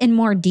us in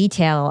more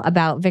detail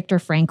about Viktor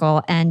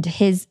Frankl and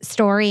his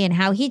story and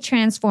how he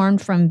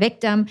transformed from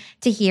victim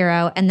to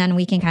hero. And then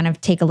we can kind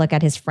of take a look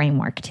at his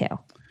framework too.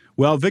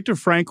 Well, Viktor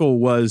Frankl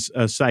was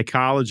a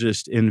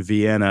psychologist in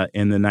Vienna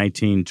in the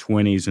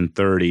 1920s and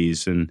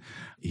 30s, and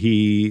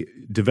he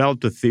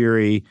developed a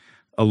theory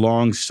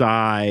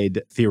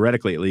alongside,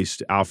 theoretically at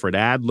least, Alfred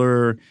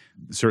Adler.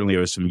 Certainly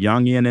there was some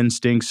Jungian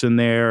instincts in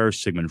there.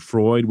 Sigmund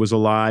Freud was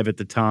alive at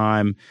the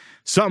time.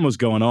 Something was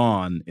going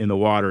on in the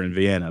water in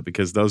Vienna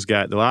because those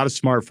guys, a lot of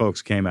smart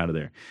folks came out of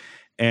there.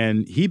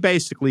 And he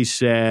basically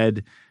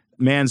said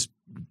man's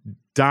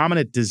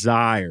dominant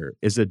desire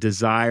is a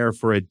desire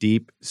for a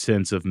deep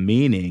sense of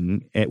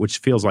meaning, which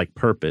feels like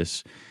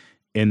purpose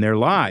in their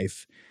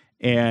life.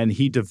 And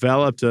he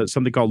developed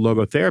something called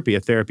logotherapy, a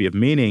therapy of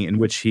meaning, in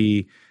which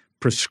he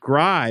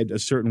prescribed a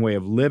certain way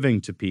of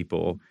living to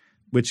people,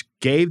 which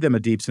gave them a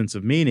deep sense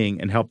of meaning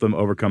and helped them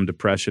overcome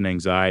depression,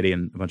 anxiety,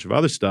 and a bunch of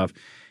other stuff.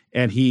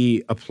 And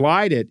he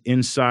applied it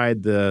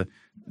inside the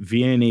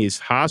Viennese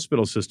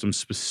hospital system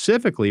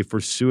specifically for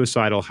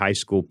suicidal high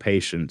school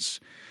patients.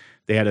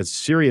 They had a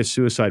serious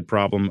suicide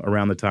problem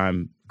around the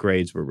time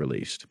grades were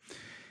released.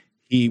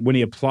 When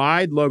he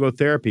applied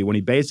logotherapy, when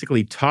he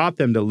basically taught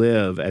them to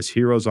live as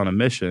heroes on a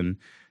mission,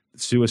 the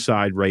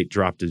suicide rate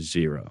dropped to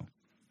 0.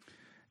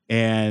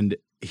 And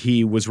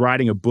he was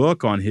writing a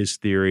book on his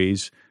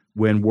theories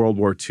when World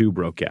War II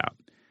broke out.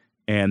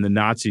 And the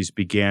Nazis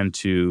began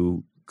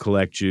to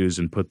collect Jews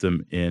and put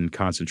them in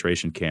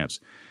concentration camps.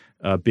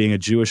 Being a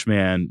Jewish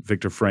man,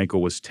 Viktor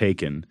Frankl was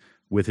taken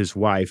with his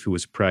wife, who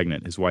was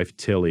pregnant. His wife,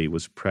 Tilly,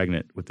 was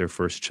pregnant with their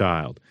first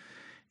child.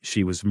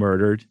 She was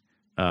murdered.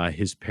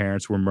 His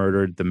parents were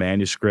murdered. The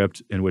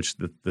manuscript in which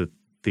the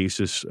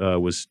thesis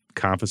was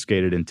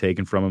confiscated and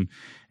taken from him.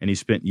 And he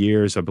spent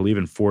years, I believe,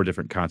 in 4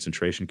 different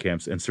concentration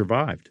camps and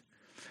survived.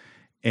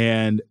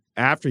 And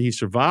after he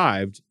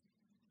survived,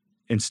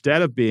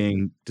 instead of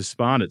being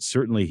despondent,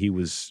 certainly he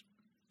was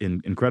in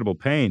incredible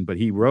pain, but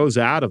he rose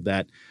out of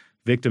that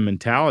victim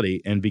mentality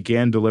and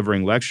began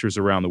delivering lectures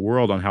around the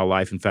world on how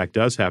life, in fact,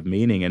 does have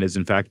meaning and is,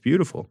 in fact,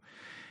 beautiful.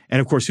 And,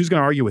 of course, who's going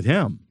to argue with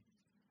him,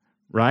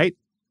 right?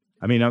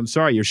 I mean, I'm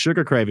sorry, your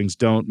sugar cravings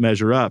don't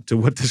measure up to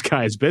what this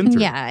guy has been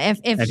through. Yeah,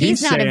 if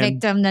he's not a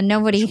victim, then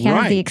nobody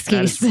has the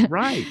excuse. That's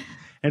right.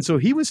 And so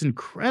he was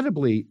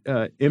incredibly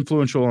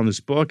influential on this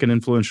book and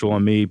influential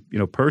on me,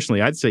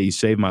 personally. I'd say he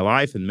saved my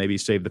life and maybe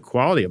saved the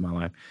quality of my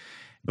life.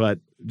 But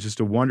just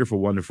a wonderful,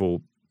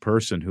 wonderful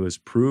person who has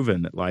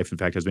proven that life, in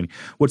fact, has meaning.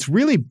 What's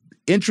really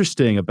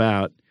interesting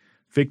about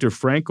Viktor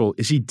Frankl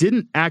is he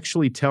didn't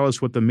actually tell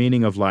us what the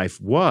meaning of life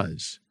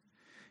was.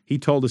 He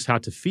told us how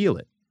to feel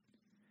it.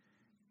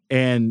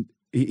 And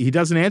he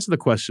doesn't answer the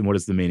question, what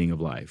is the meaning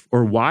of life?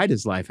 Or why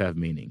does life have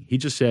meaning? He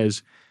just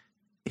says,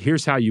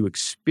 here's how you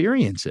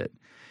experience it.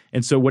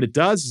 And so what it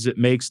does is it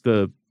makes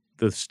the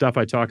stuff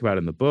I talk about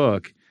in the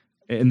book,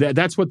 and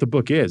that's what the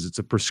book is. It's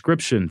a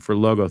prescription for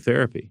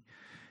logotherapy.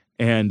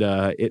 And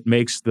it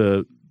makes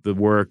the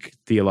work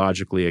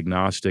theologically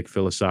agnostic,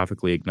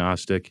 philosophically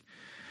agnostic.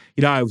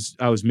 I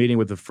was meeting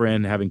with a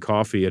friend, having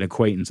coffee, an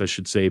acquaintance, I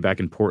should say, back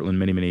in Portland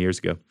many, many years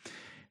ago.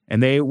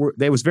 And it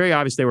was very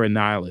obvious they were a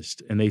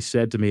nihilist. And they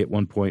said to me at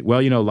one point,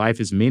 well, life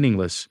is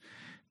meaningless.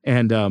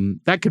 And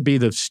that could be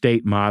the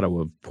state motto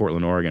of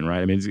Portland, Oregon,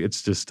 right? I mean,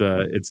 it's just,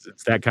 it's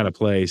that kind of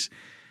place.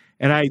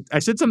 And I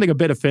said something a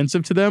bit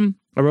offensive to them.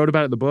 I wrote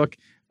about it in the book.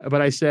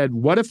 But I said,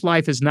 what if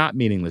life is not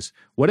meaningless?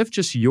 What if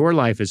just your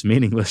life is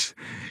meaningless?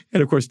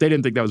 And of course, they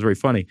didn't think that was very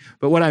funny.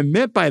 But what I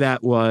meant by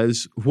that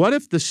was, what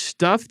if the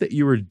stuff that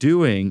you were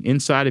doing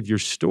inside of your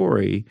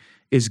story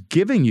is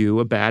giving you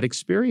a bad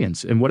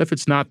experience? And what if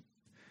it's not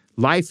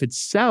life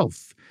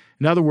itself?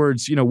 In other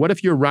words, what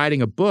if you're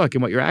writing a book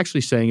and what you're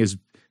actually saying is,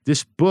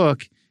 this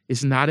book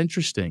is not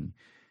interesting?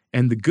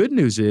 And the good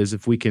news is,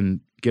 if we can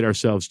get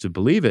ourselves to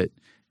believe it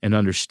and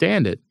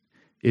understand it,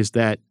 is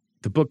that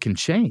the book can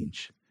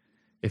change.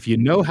 If you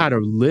know how to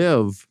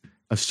live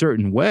a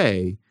certain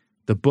way,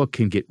 the book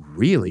can get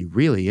really,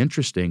 really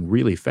interesting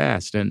really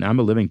fast. And I'm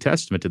a living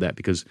testament to that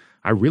because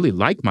I really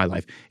like my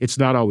life. It's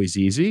not always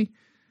easy.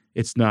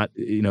 It's not,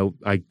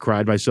 I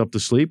cried myself to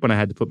sleep when I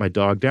had to put my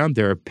dog down.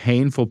 There are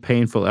painful,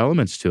 painful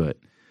elements to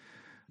it.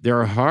 There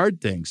are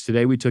hard things.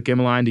 Today we took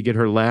Emmeline to get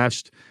her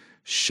last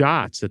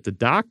shots at the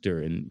doctor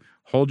and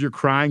hold your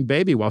crying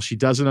baby while she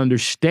doesn't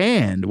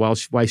understand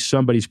why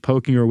somebody's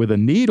poking her with a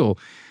needle.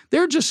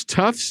 They're just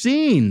tough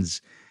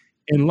scenes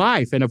in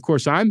life. And of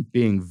course, I'm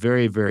being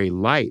very, very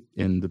light,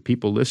 and the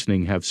people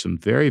listening have some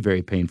very,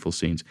 very painful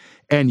scenes.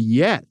 And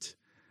yet,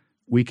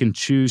 we can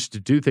choose to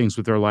do things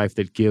with our life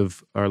that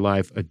give our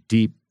life a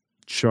deep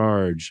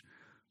charge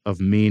of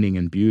meaning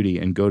and beauty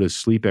and go to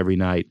sleep every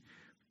night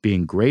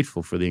being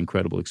grateful for the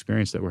incredible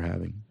experience that we're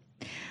having.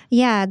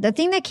 Yeah, the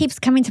thing that keeps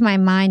coming to my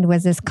mind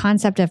was this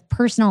concept of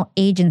personal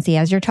agency,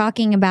 as you're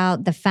talking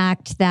about the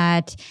fact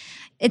that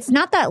it's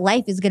not that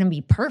life is going to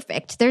be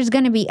perfect. There's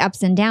going to be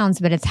ups and downs,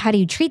 but it's how do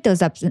you treat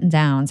those ups and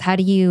downs? How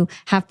do you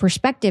have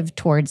perspective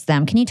towards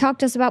them? Can you talk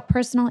to us about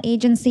personal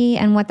agency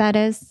and what that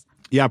is?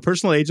 Yeah,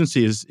 personal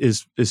agency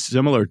is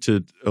similar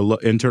to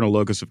internal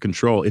locus of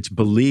control. It's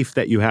belief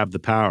that you have the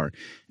power.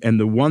 And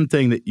the one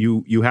thing that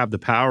you have the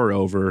power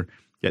over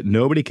that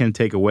nobody can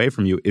take away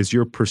from you is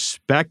your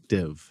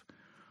perspective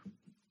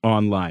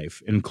on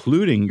life,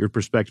 including your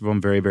perspective on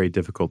very, very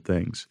difficult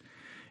things.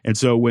 And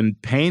so when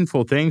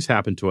painful things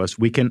happen to us,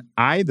 we can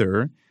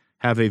either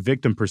have a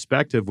victim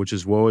perspective, which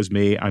is, woe is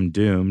me, I'm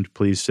doomed,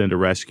 please send a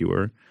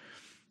rescuer.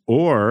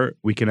 Or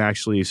we can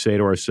actually say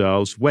to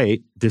ourselves,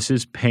 wait, this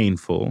is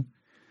painful,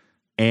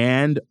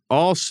 and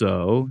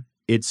also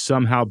it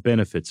somehow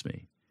benefits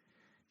me.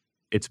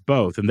 It's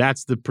both. And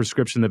that's the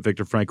prescription that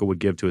Viktor Frankl would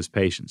give to his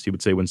patients. He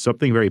would say, when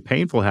something very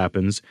painful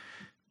happens,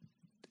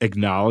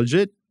 acknowledge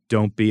it.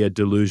 Don't be a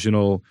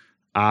delusional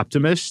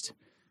optimist.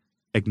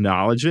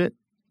 Acknowledge it,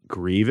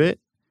 grieve it,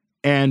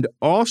 and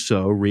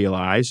also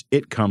realize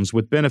it comes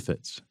with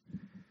benefits.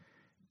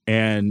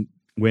 And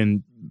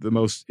in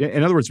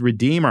other words,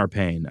 redeem our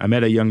pain. I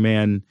met a young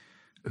man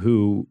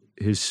who,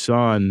 his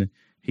son,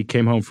 he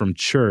came home from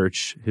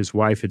church. His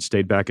wife had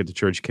stayed back at the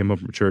church, came home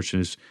from church,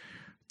 and his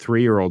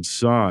 3-year-old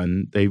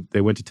son,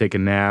 they went to take a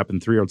nap,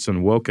 and 3-year-old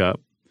son woke up,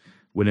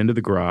 went into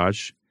the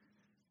garage,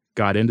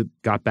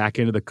 got back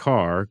into the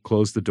car,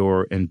 closed the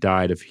door, and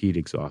died of heat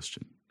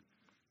exhaustion.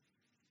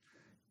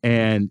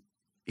 And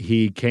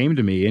he came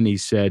to me and he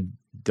said,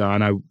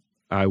 Don,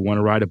 I want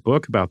to write a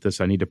book about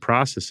this. I need to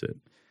process it.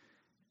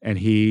 And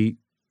he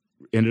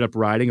ended up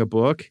writing a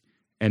book,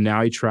 and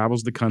now he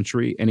travels the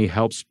country and he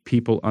helps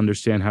people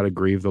understand how to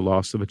grieve the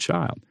loss of a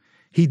child.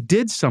 He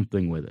did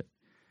something with it.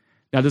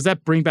 Now, does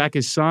that bring back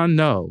his son?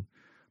 No.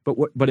 But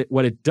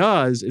what it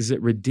does is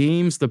it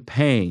redeems the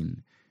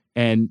pain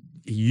and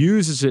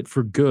uses it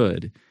for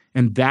good.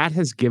 And that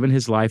has given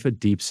his life a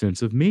deep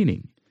sense of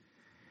meaning.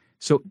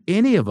 So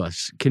any of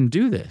us can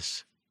do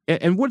this.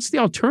 And what's the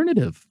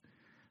alternative?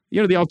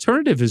 The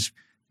alternative is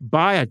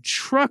buy a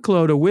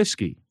truckload of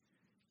whiskey,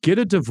 get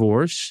a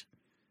divorce,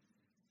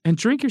 and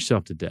drink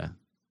yourself to death.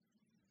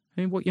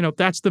 I mean,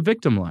 that's the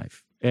victim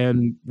life.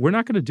 And we're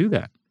not going to do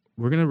that.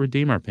 We're going to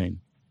redeem our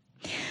pain.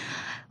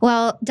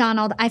 Well,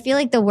 Donald, I feel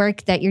like the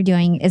work that you're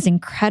doing is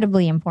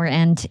incredibly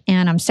important.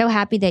 And I'm so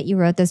happy that you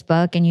wrote this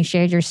book and you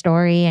shared your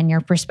story and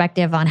your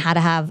perspective on how to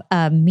have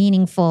a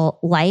meaningful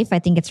life. I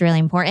think it's really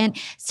important.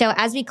 So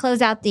as we close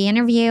out the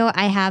interview,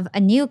 I have a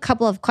new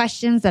couple of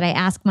questions that I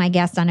ask my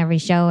guests on every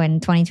show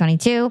in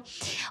 2022.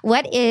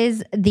 What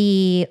is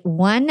the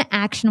one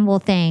actionable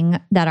thing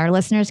that our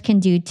listeners can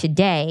do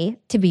today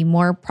to be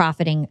more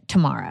profiting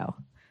tomorrow?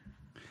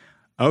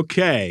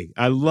 Okay,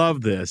 I love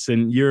this.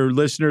 And your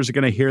listeners are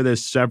going to hear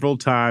this several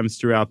times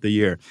throughout the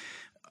year.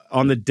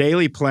 On the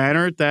daily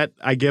planner that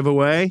I give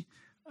away,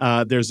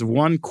 there's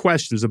one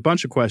question. There's a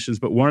bunch of questions,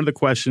 but one of the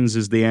questions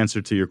is the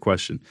answer to your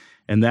question.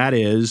 And that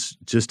is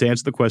just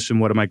answer the question,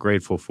 what am I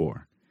grateful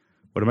for?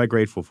 What am I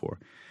grateful for?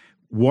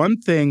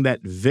 One thing that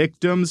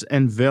victims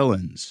and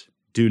villains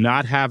do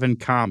not have in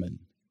common,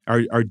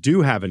 or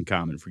do have in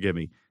common,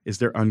 is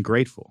they're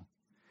ungrateful.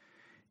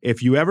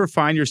 If you ever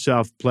find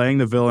yourself playing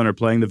the villain or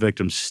playing the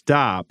victim,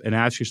 stop and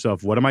ask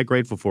yourself, what am I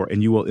grateful for?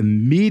 And you will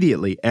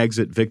immediately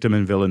exit victim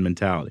and villain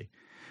mentality.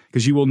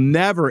 Because you will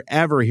never,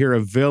 ever hear a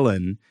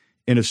villain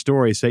in a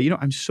story say,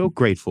 I'm so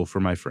grateful for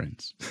my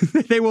friends.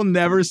 They will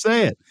never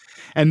say it.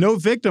 And no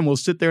victim will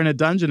sit there in a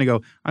dungeon and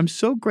go, I'm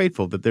so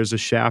grateful that there's a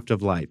shaft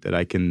of light that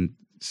I can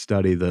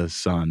study the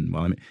sun.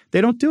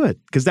 They don't do it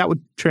because that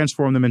would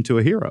transform them into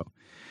a hero.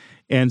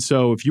 And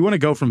so if you want to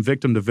go from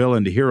victim to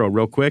villain to hero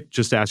real quick,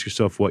 just ask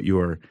yourself what you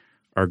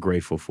are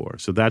grateful for.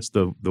 So that's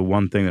the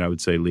one thing that I would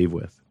say leave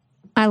with.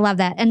 I love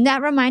that. And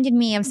that reminded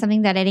me of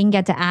something that I didn't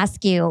get to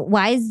ask you.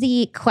 Why is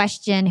the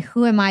question,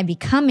 who am I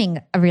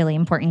becoming, a really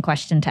important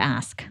question to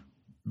ask?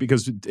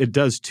 Because it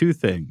does two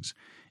things.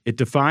 It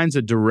defines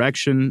a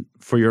direction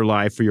for your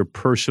life, for your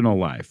personal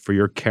life, for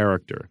your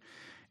character.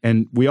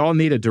 And we all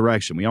need a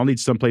direction. We all need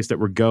someplace that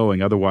we're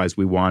going. Otherwise,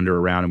 we wander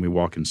around and we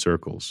walk in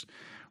circles.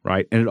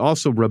 Right? And it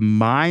also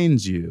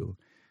reminds you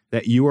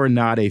that you are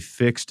not a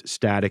fixed,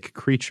 static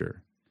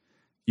creature.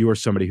 You are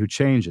somebody who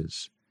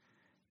changes.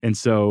 And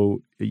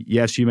so,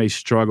 yes, you may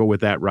struggle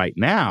with that right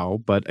now,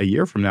 but a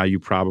year from now, you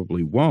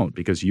probably won't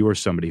because you are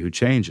somebody who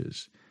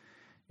changes.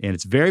 And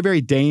it's very, very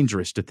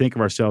dangerous to think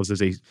of ourselves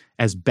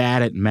as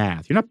bad at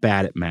math. You're not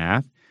bad at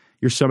math.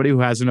 You're somebody who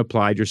hasn't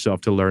applied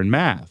yourself to learn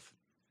math.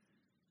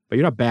 But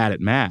you're not bad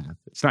at math.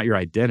 It's not your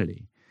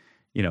identity.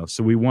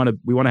 So we want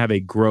to have a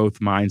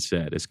growth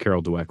mindset, as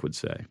Carol Dweck would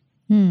say.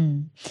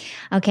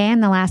 Okay,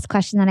 and the last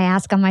question that I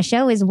ask on my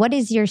show is, what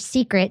is your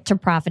secret to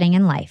profiting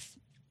in life?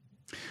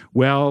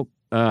 Well,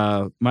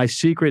 my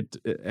secret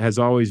has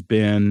always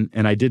been,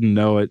 and I didn't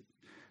know it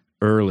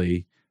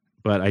early,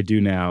 but I do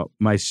now,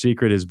 my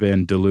secret has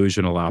been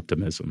delusional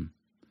optimism.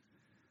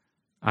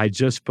 I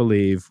just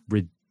believe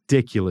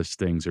ridiculous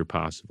things are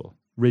possible.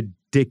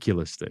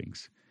 Ridiculous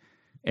things.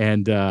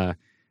 And,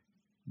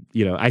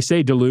 I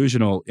say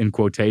delusional in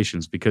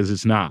quotations because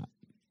it's not.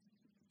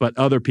 But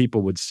other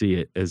people would see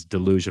it as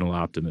delusional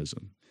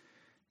optimism.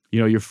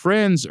 Your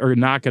friends are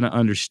not going to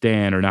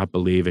understand or not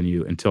believe in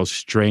you until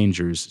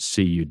strangers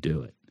see you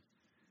do it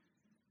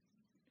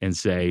and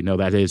say, no,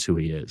 that is who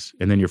he is.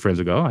 And then your friends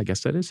will go, oh, I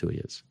guess that is who he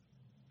is.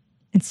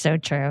 It's so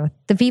true.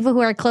 The people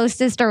who are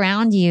closest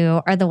around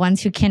you are the ones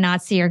who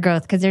cannot see your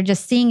growth because they're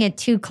just seeing it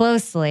too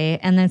closely.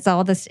 And it's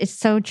all this. It's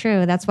so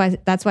true. That's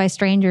why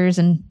strangers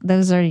and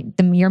those are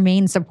your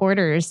main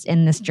supporters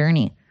in this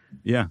journey.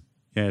 Yeah.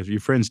 If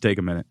your friends take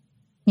a minute.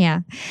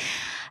 Yeah.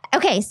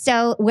 Okay.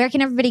 So where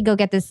can everybody go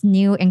get this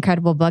new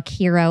incredible book,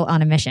 Hero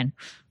on a Mission?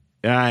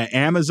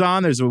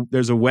 Amazon. There's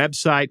a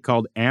website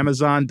called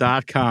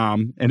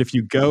Amazon.com. And if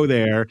you go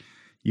there,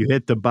 you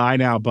hit the buy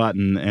now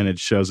button and it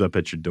shows up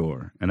at your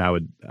door. And I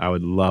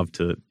would love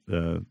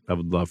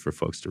for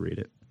folks to read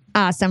it.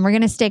 Awesome. We're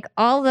going to stick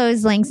all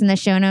those links in the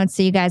show notes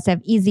so you guys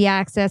have easy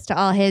access to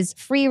all his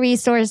free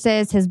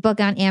resources, his book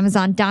on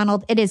Amazon.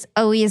 Donald, it is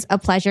always a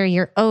pleasure.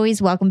 You're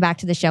always welcome back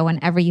to the show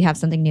whenever you have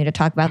something new to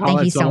talk about.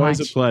 Thank you so much. It's always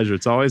a pleasure.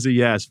 It's always a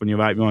yes when you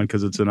invite me on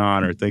because it's an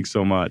honor. Thanks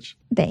so much.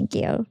 Thank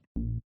you.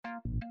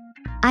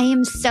 I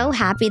am so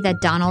happy that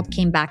Donald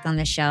came back on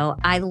the show.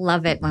 I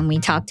love it when we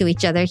talk to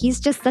each other. He's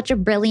just such a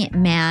brilliant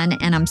man,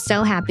 and I'm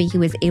so happy he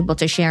was able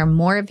to share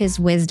more of his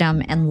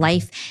wisdom and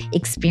life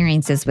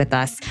experiences with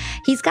us.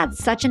 He's got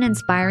such an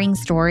inspiring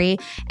story,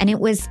 and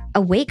it was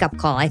a wake-up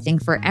call, I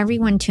think, for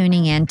everyone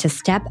tuning in to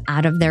step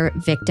out of their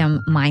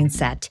victim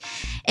mindset.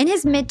 In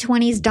his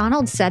mid-20s,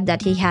 Donald said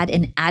that he had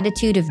an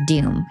attitude of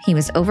doom. He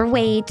was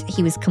overweight,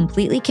 he was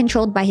completely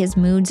controlled by his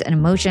moods and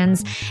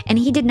emotions, and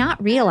he did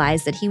not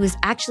realize that he was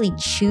actually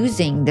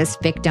choosing this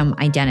victim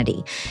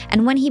identity.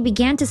 And when he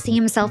began to see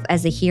himself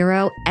as a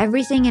hero,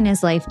 everything in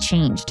his life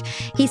changed.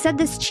 He said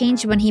this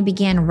changed when he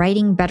began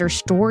writing better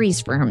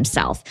stories for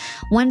himself,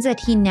 ones that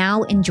he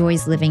now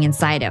enjoys living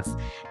inside of.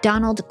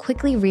 Donald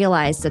quickly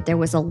realized that there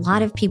was a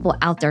lot of people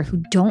out there who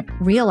don't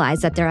realize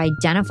that they're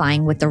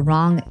identifying with the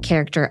wrong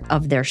character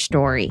of their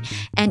story.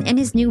 And in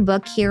his new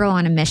book, Hero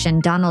on a Mission,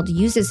 Donald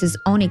uses his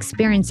own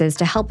experiences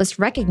to help us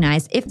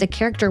recognize if the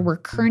character we're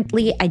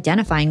currently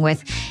identifying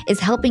with is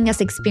helping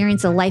us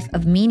experience a life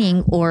of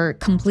meaning or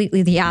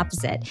completely the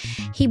opposite.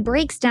 He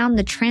breaks down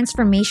the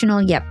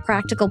transformational yet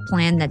practical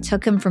plan that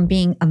took him from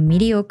being a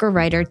mediocre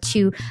writer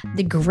to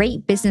the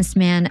great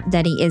businessman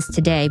that he is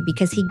today,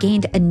 because he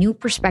gained a new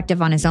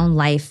perspective on his own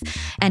life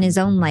and his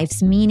own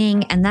life's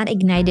meaning, and that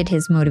ignited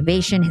his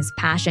motivation, his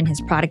passion,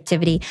 his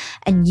productivity,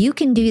 and you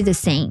can do the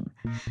same.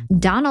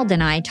 Donald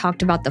and I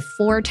talked about the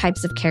 4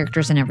 types of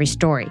characters in every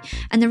story,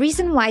 and the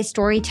reason why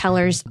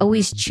storytellers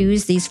always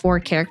choose these 4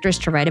 characters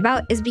to write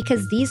about is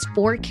because these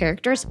 4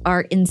 characters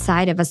are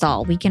inside of us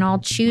all. We can all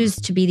choose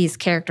to be these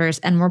characters,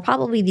 and we're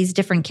probably these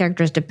different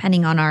characters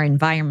depending on our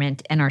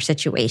environment and our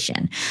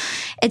situation.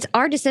 It's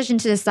our decision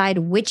to decide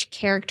which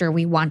character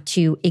we want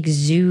to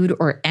exude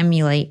or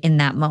emulate in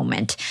that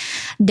moment.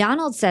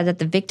 Donald said that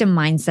the victim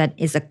mindset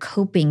is a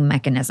coping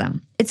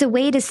mechanism. It's a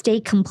way to stay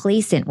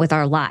complacent with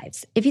our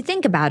lives. If you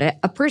think about it,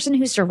 a person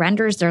who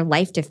surrenders their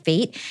life to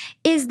fate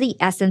is the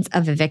essence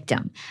of a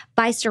victim.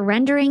 By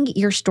surrendering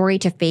your story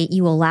to fate,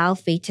 you allow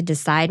fate to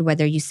decide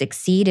whether you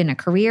succeed in a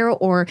career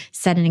or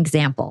set an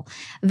example.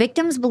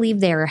 Victims believe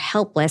they are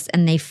helpless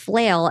and they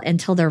flail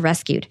until they're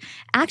rescued.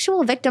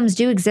 Actual victims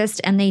do exist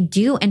and they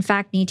do, in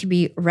fact, need to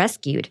be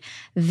rescued.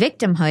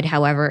 Victimhood,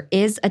 however,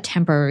 is a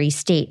temporary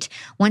state.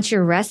 Once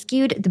you're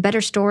rescued, the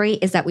better story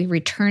is that we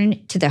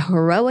return to the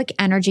heroic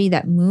energy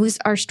that moves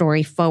our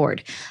story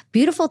forward.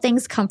 Beautiful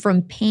things come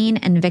from pain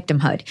and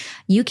victimhood.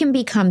 You can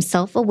become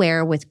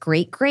self-aware with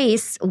great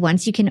grace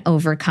once you can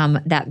overcome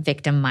that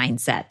victim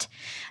mindset.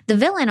 The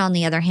villain, on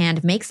the other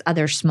hand, makes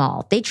others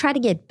small. They try to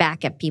get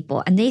back at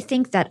people, and they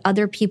think that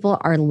other people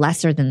are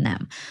lesser than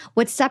them.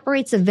 What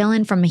separates a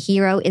villain from a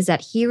hero is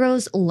that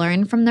heroes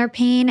learn from their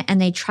pain, and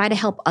they try to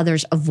help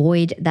others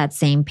avoid that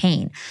same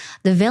pain.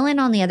 The villain,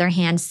 on the other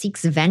hand,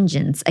 seeks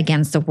vengeance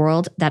against the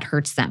world that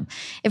hurts them.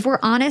 If we're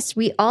honest,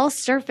 we all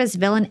surface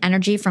villain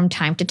energy from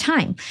time to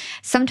time,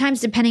 sometimes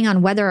depending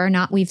on whether or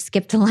not we've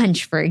skipped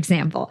lunch, for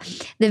example.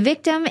 The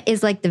victim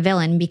is like the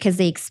villain because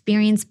they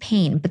experience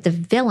pain, but the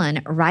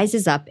villain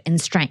rises up in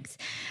strength.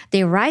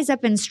 They rise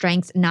up in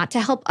strength not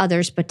to help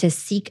others, but to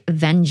seek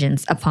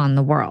vengeance upon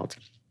the world.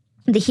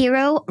 The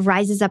hero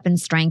rises up in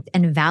strength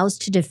and vows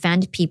to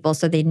defend people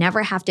so they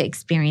never have to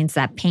experience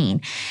that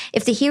pain.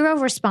 If the hero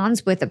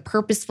responds with a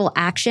purposeful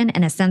action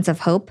and a sense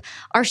of hope,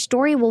 our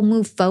story will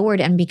move forward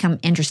and become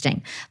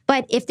interesting.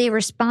 But if they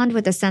respond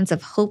with a sense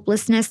of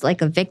hopelessness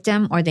like a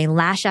victim, or they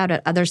lash out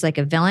at others like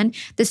a villain,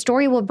 the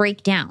story will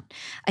break down.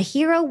 A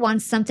hero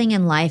wants something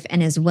in life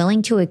and is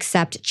willing to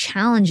accept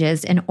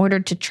challenges in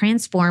order to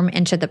transform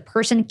into the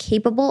person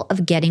capable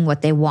of getting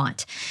what they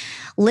want.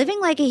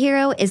 Living like a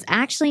hero is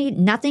actually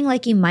nothing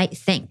like you might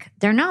think.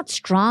 They're not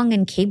strong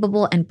and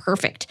capable and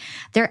perfect.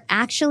 They're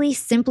actually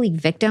simply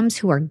victims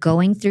who are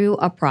going through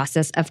a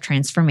process of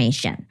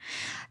transformation.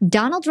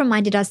 Donald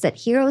reminded us that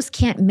heroes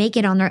can't make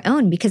it on their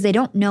own because they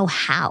don't know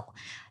how.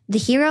 The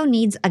hero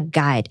needs a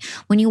guide.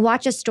 When you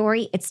watch a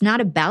story, it's not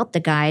about the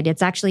guide.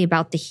 It's actually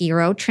about the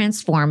hero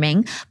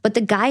transforming, but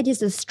the guide is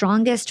the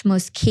strongest,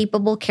 most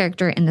capable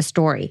character in the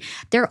story.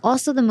 They're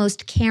also the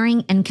most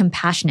caring and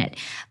compassionate.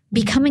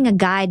 Becoming a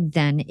guide,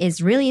 then,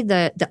 is really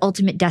the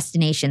ultimate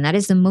destination. That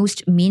is the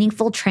most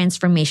meaningful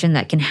transformation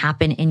that can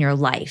happen in your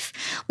life.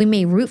 We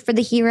may root for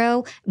the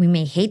hero, we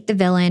may hate the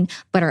villain,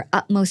 but our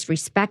utmost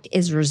respect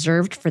is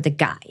reserved for the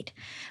guide.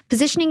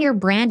 Positioning your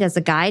brand as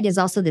a guide is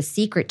also the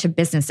secret to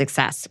business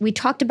success. We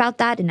talked about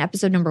that in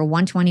episode number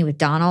 120 with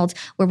Donald,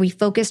 where we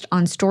focused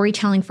on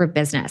storytelling for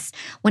business.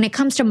 When it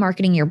comes to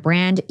marketing your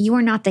brand, you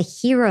are not the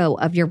hero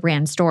of your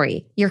brand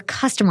story. Your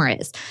customer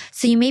is.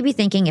 So you may be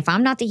thinking, if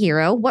I'm not the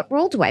hero, what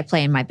role do I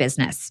play in my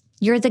business?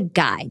 You're the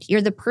guide.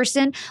 You're the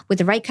person with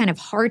the right kind of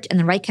heart and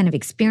the right kind of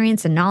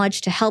experience and knowledge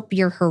to help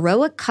your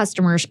heroic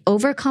customers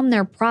overcome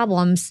their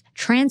problems,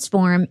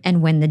 transform,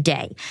 and win the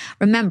day.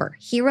 Remember,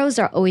 heroes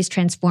are always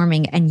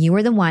transforming, and you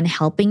are the one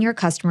helping your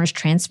customers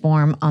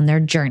transform on their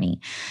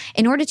journey.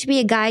 In order to be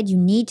a guide, you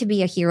need to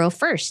be a hero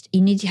first. You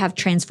need to have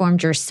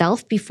transformed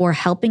yourself before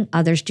helping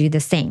others do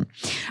the same.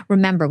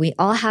 Remember, we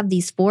all have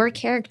these 4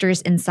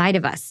 characters inside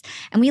of us,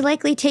 and we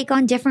likely take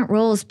on different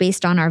roles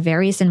based on our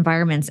various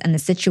environments and the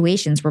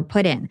situations we're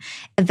put in.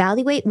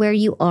 Evaluate where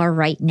you are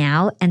right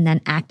now and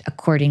then act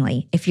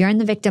accordingly. If you're in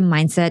the victim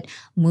mindset,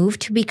 move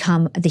to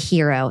become the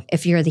hero.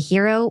 If you're the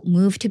hero,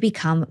 move to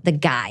become the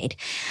guide.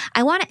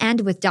 I want to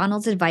end with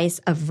Donald's advice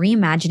of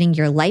reimagining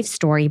your life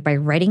story by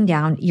writing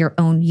down your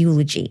own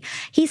eulogy.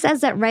 He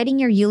says that writing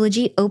your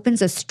eulogy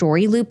opens a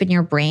story loop in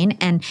your brain,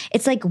 and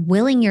it's like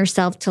willing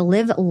yourself to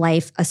live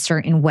life a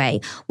certain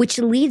way, which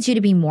leads you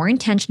to be more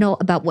intentional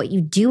about what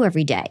you do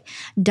every day.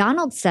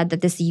 Donald said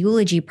that this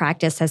eulogy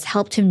practice has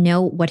helped him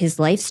know what his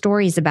life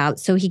story is about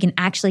so he can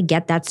actually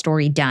get that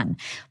story done.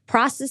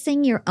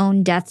 Processing your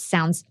own death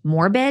sounds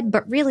morbid,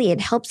 but really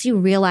it helps you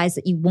realize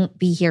that you won't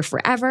be here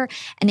forever,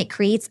 and it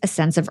creates a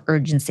sense of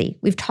urgency.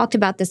 We've talked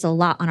about this a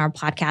lot on our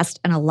podcast,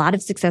 and a lot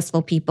of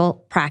successful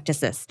people practice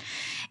this.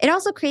 It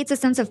also creates a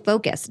sense of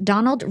focus.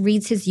 Donald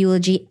reads his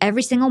eulogy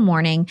every single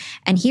morning,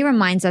 and he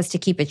reminds us to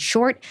keep it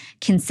short,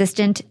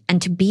 consistent,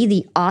 and to be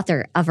the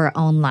author of our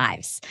own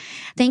lives.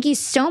 Thank you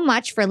so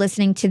much for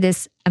listening to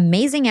this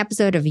amazing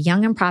episode of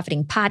Young and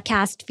Profiting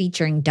Podcast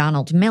featuring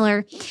Donald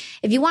Miller.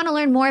 If you want to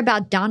learn more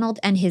about Donald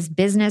and his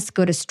business,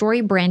 go to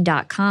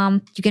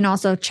storybrand.com. You can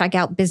also check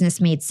out Business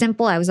Made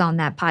Simple. I was on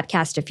that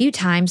podcast a few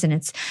times, and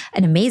it's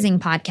an amazing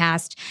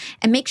podcast.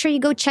 And make sure you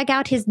go check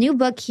out his new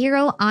book,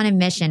 Hero on a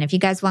Mission. If you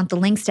guys want the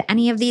links to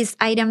any of these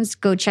items,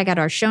 go check out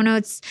our show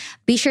notes.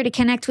 Be sure to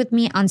connect with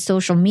me on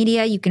social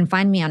media. You can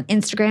find me on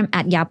Instagram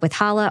at Yap with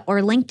Hala or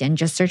LinkedIn.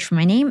 Just search for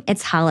my name.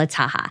 It's Hala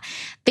Taha.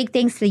 Big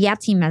thanks to the Yap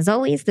team as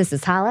always. This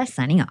is Hala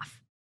signing off.